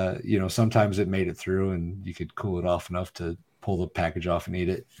sometimes it made it through, and you could cool it off enough to pull the package off and eat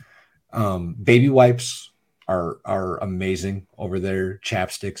it. Baby wipes are amazing over there.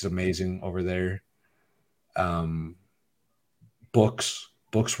 Chapsticks amazing over there. Um, books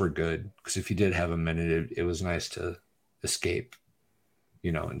were good because if you did have a minute, it was nice to escape,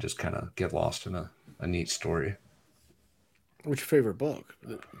 and just kind of get lost in a neat story. What's your favorite book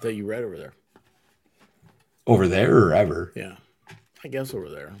that you read over there? Over there or ever. Yeah, I guess over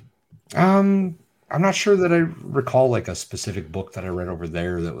there. Um, I'm not sure that I recall like a specific book that I read over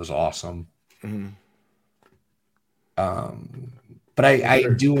there that was awesome. Mm-hmm. Um, but I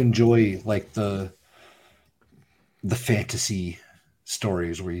do enjoy like the fantasy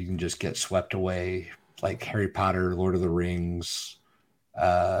stories where you can just get swept away, like Harry Potter, Lord of the Rings,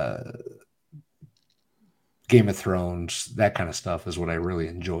 uh, Game of Thrones, that kind of stuff is what I really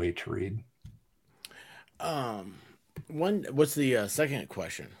enjoy to read. Um, What's the second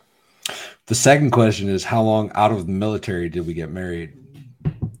question? The second question is how long out of the military did we get married?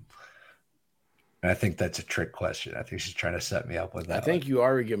 And I think that's a trick question. I think she's trying to set me up with I that one. think you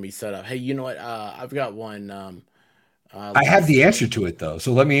are gonna be set up. Hey, you know what? I've got one. I have Let's. the answer to it though,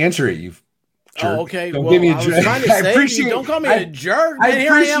 so let me answer it. You Oh, jerk! okay. Don't give Well, me a I was jerk. trying to I save you. appreciate. Don't call me a jerk, I man.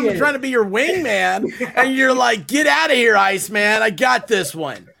 Here I am appreciate trying it. to be your wingman, and you're like, "Get out of here, Iceman. I got this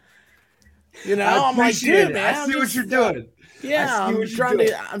one." I I'm like, appreciate dude, it. I man. I'm see what you're just, doing. I yeah. see what you're doing.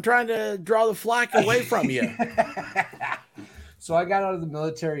 I'm trying to draw the flack away from you. So I got out of the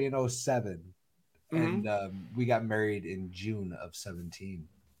military in '07, Hmm. and we got married in June of 17.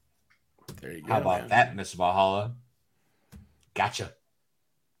 There you How go, about man. that, Miss Valhalla? Gotcha.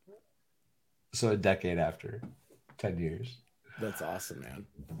 So a decade after, 10 years. That's awesome, man.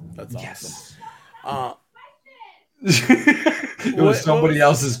 That's awesome. Yes. Uh, It was what somebody was?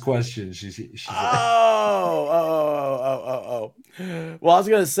 else's question. She said, Oh. Well, I was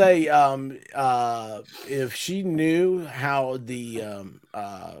gonna say, if she knew how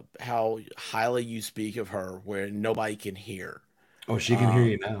how highly you speak of her, where nobody can hear. "Oh, she can hear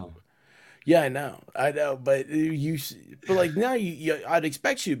you Um, now." yeah, I know, but but like now, I'd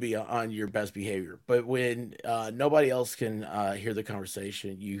expect you to be on your best behavior. But when nobody else can hear the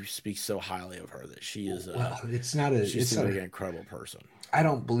conversation, you speak so highly of her that Well, it's not a. she It's seems not. like an incredible person. I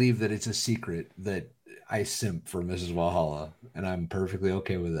don't believe that it's a secret that I simp for Mrs. Valhalla, and I'm perfectly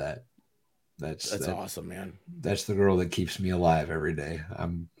okay with that. That's That's that. awesome, man. That's the girl that keeps me alive every day.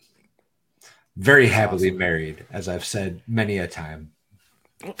 I'm very That's happily awesome. married, as I've said many a time.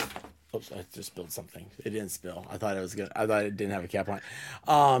 Oops, I just spilled something. It didn't spill. I thought it was good. I thought it didn't have a cap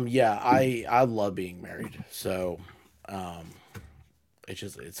on. Yeah, I love being married. So, um, it's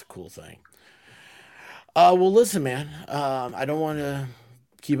a cool thing. Well, listen, man. I don't want to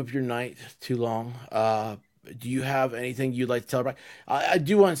keep up your night too long. Do you have anything you'd like to tell everybody? I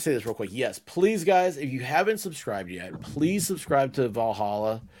do want to say this real quick. Yes, please, guys, if you haven't subscribed yet, please subscribe to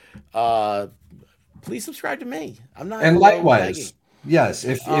Valhalla. Uh, please subscribe to me. I'm not And begging. likewise, yes,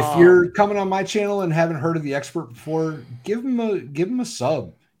 if Um, you're coming on my channel and haven't heard of the expert before, give him a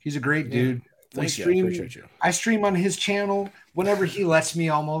sub. He's a great yeah. dude. We Thank you. I stream. appreciate you. I stream on his channel whenever he lets me.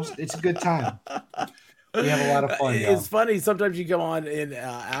 Almost, it's a good time. We have a lot of fun, It's y'all. funny. Sometimes you come on in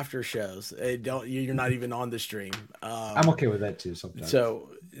after shows. Don't you're not even on the stream. I'm okay with that too sometimes.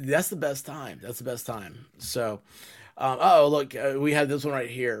 So that's the best time. That's the best time. So, oh look, we have this one right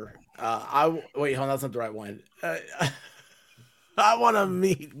here. Wait, hold on, that's not the right one. I want to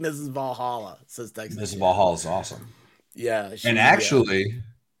meet Mrs. Valhalla. Says Texas Miss Jen. Valhalla is awesome. Yeah, And she. actually,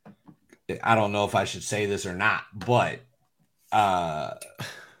 I don't know if I should say this or not, but uh,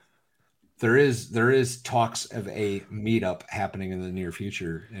 there is talks of a meetup happening in the near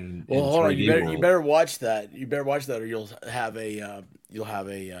future Well, in hold on. 3D You world. better watch that. You better watch that, or you'll have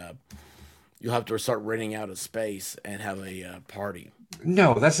to start renting out a space and have a party.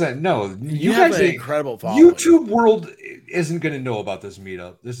 No, that's not. No, You you have guys an ain't. incredible following. YouTube world isn't going to know about this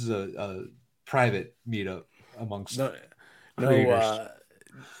meetup. This is a private meetup amongst No, no. creators.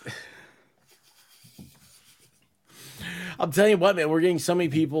 I'm telling you what, man, we're getting so many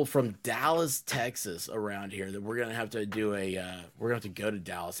people from Dallas, Texas around here that we're gonna have to do we're gonna have to go to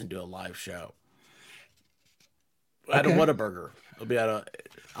Dallas and do a live show at a Okay. Whataburger. It'll be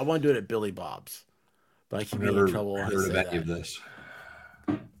I want to do it at Billy Bob's, but I I've keep getting in never trouble when I heard say of any that. of this.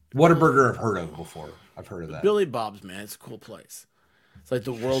 Whataburger I've heard of before. I've heard of that. Billy Bob's, man, it's a cool place. It's like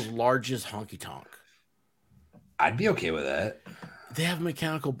the world's largest honky tonk. I'd be okay with that. They have a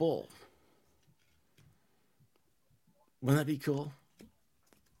mechanical bull. Wouldn't that be cool?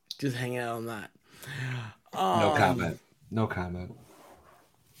 Just hang out on that. No comment. No comment.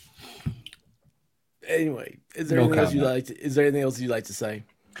 Anyway, is there No anything else comment. is there anything else you'd like to say?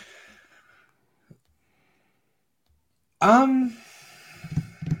 Um,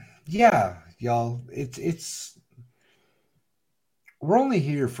 yeah, y'all. It's we're only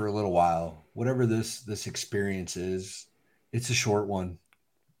here for a little while. Whatever this experience is, it's a short one.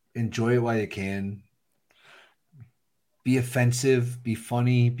 Enjoy it while you can. Be offensive, be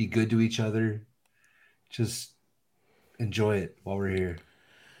funny, be good to each other. Just enjoy it while we're here.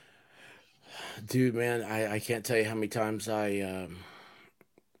 Dude, man, I can't tell you how many times I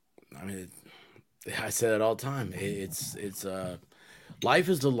mean I say it all the time. It's life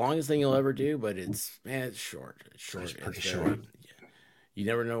is the longest thing you'll ever do, but it's man, it's short. It's short. It's pretty It's short. very you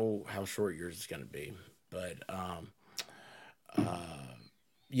never know how short yours is gonna be. But uh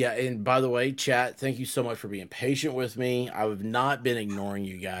yeah, and by the way, chat, thank you so much for being patient with me. I have not been ignoring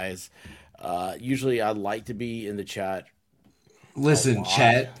you guys. Usually I like to be in the chat a Listen, lot.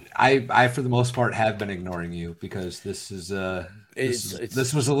 chat. I for the most part have been ignoring you because It's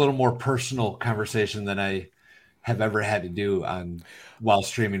this was a little more personal conversation than I have ever had to do on while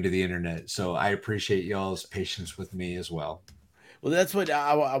streaming to the internet. So I appreciate y'all's patience with me as well. well, that's what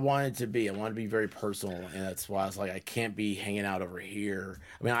I wanted to be. I want to be very personal, and that's why I was like, I can't be hanging out over here.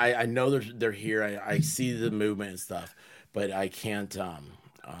 I mean, I know they're here. I see the movement and stuff, but I can't. Um,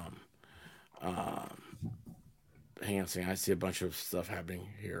 Hang on a second. I see a bunch of stuff happening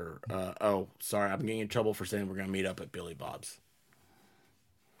here. Oh, sorry. I'm getting in trouble for saying we're gonna meet up at Billy Bob's.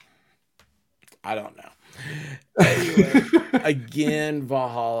 I don't know. Anyway, again,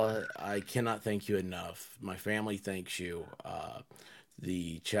 Valhalla, I cannot thank you enough. My family thanks you.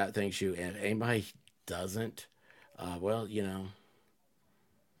 The chat thanks you. And if anybody doesn't, well, then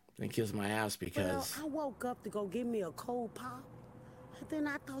kiss my ass Well, because I woke up to go get me a cold pop, and then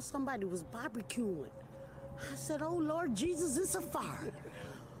I thought somebody was barbecuing. I said, oh Lord Jesus, it's a fire.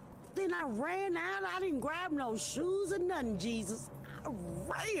 Then I ran out. I didn't grab no shoes or nothing, Jesus. I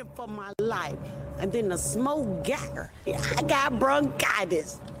ran for my life. And then the smoke got her. I got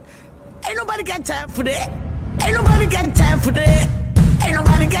bronchitis. Ain't nobody got time for that. Ain't nobody got time for that. Ain't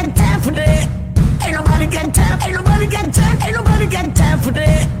nobody got time for that. Ain't nobody got time. Ain't nobody got time. Ain't nobody got time for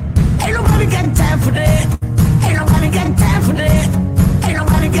that. Ain't nobody got time for that. Ain't nobody got time for that. Ain't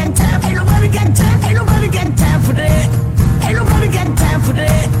nobody got time. Ain't nobody got time. Ain't nobody got time for that. Ain't nobody got time for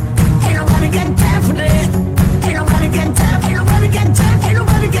that. Ain't nobody got time for that. Ain't nobody got time. Ain't nobody got time. Ain't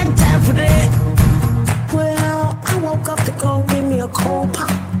nobody got time for that. Well, I woke up to go get me a cold pop.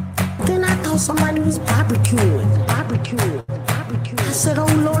 Then I thought somebody was barbecuing. I said, oh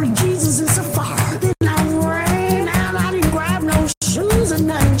Lord Jesus, it's a fire. Then I ran out. I didn't grab no shoes or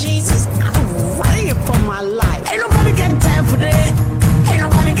nothing, Jesus. I ran for my life. Ain't nobody got time for that. Ain't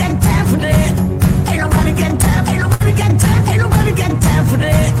nobody got time for that. Ain't nobody got time. Ain't nobody got time. Ain't nobody got time for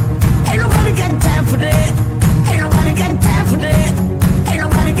that. Ain't nobody got time for that. Ain't nobody got time for that. Ain't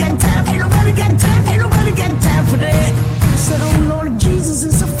nobody got time. Ain't nobody got time. Ain't nobody got time for that. I said, oh Lord Jesus,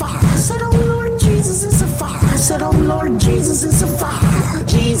 it's a fire. I said, oh Lord Jesus, it's a fire. I said, oh Lord Jesus, it's a fire.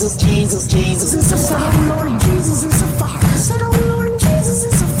 Jesus, Jesus, Jesus, it's a fire. Oh Lord Jesus, it's a fire. I said, oh Lord Jesus,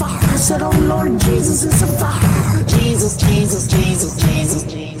 it's a fire. I said, oh Lord Jesus, it's a fire. Jesus, Jesus, Jesus, Jesus,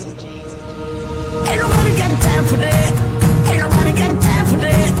 Jesus, Jesus. Ain't nobody got time for that.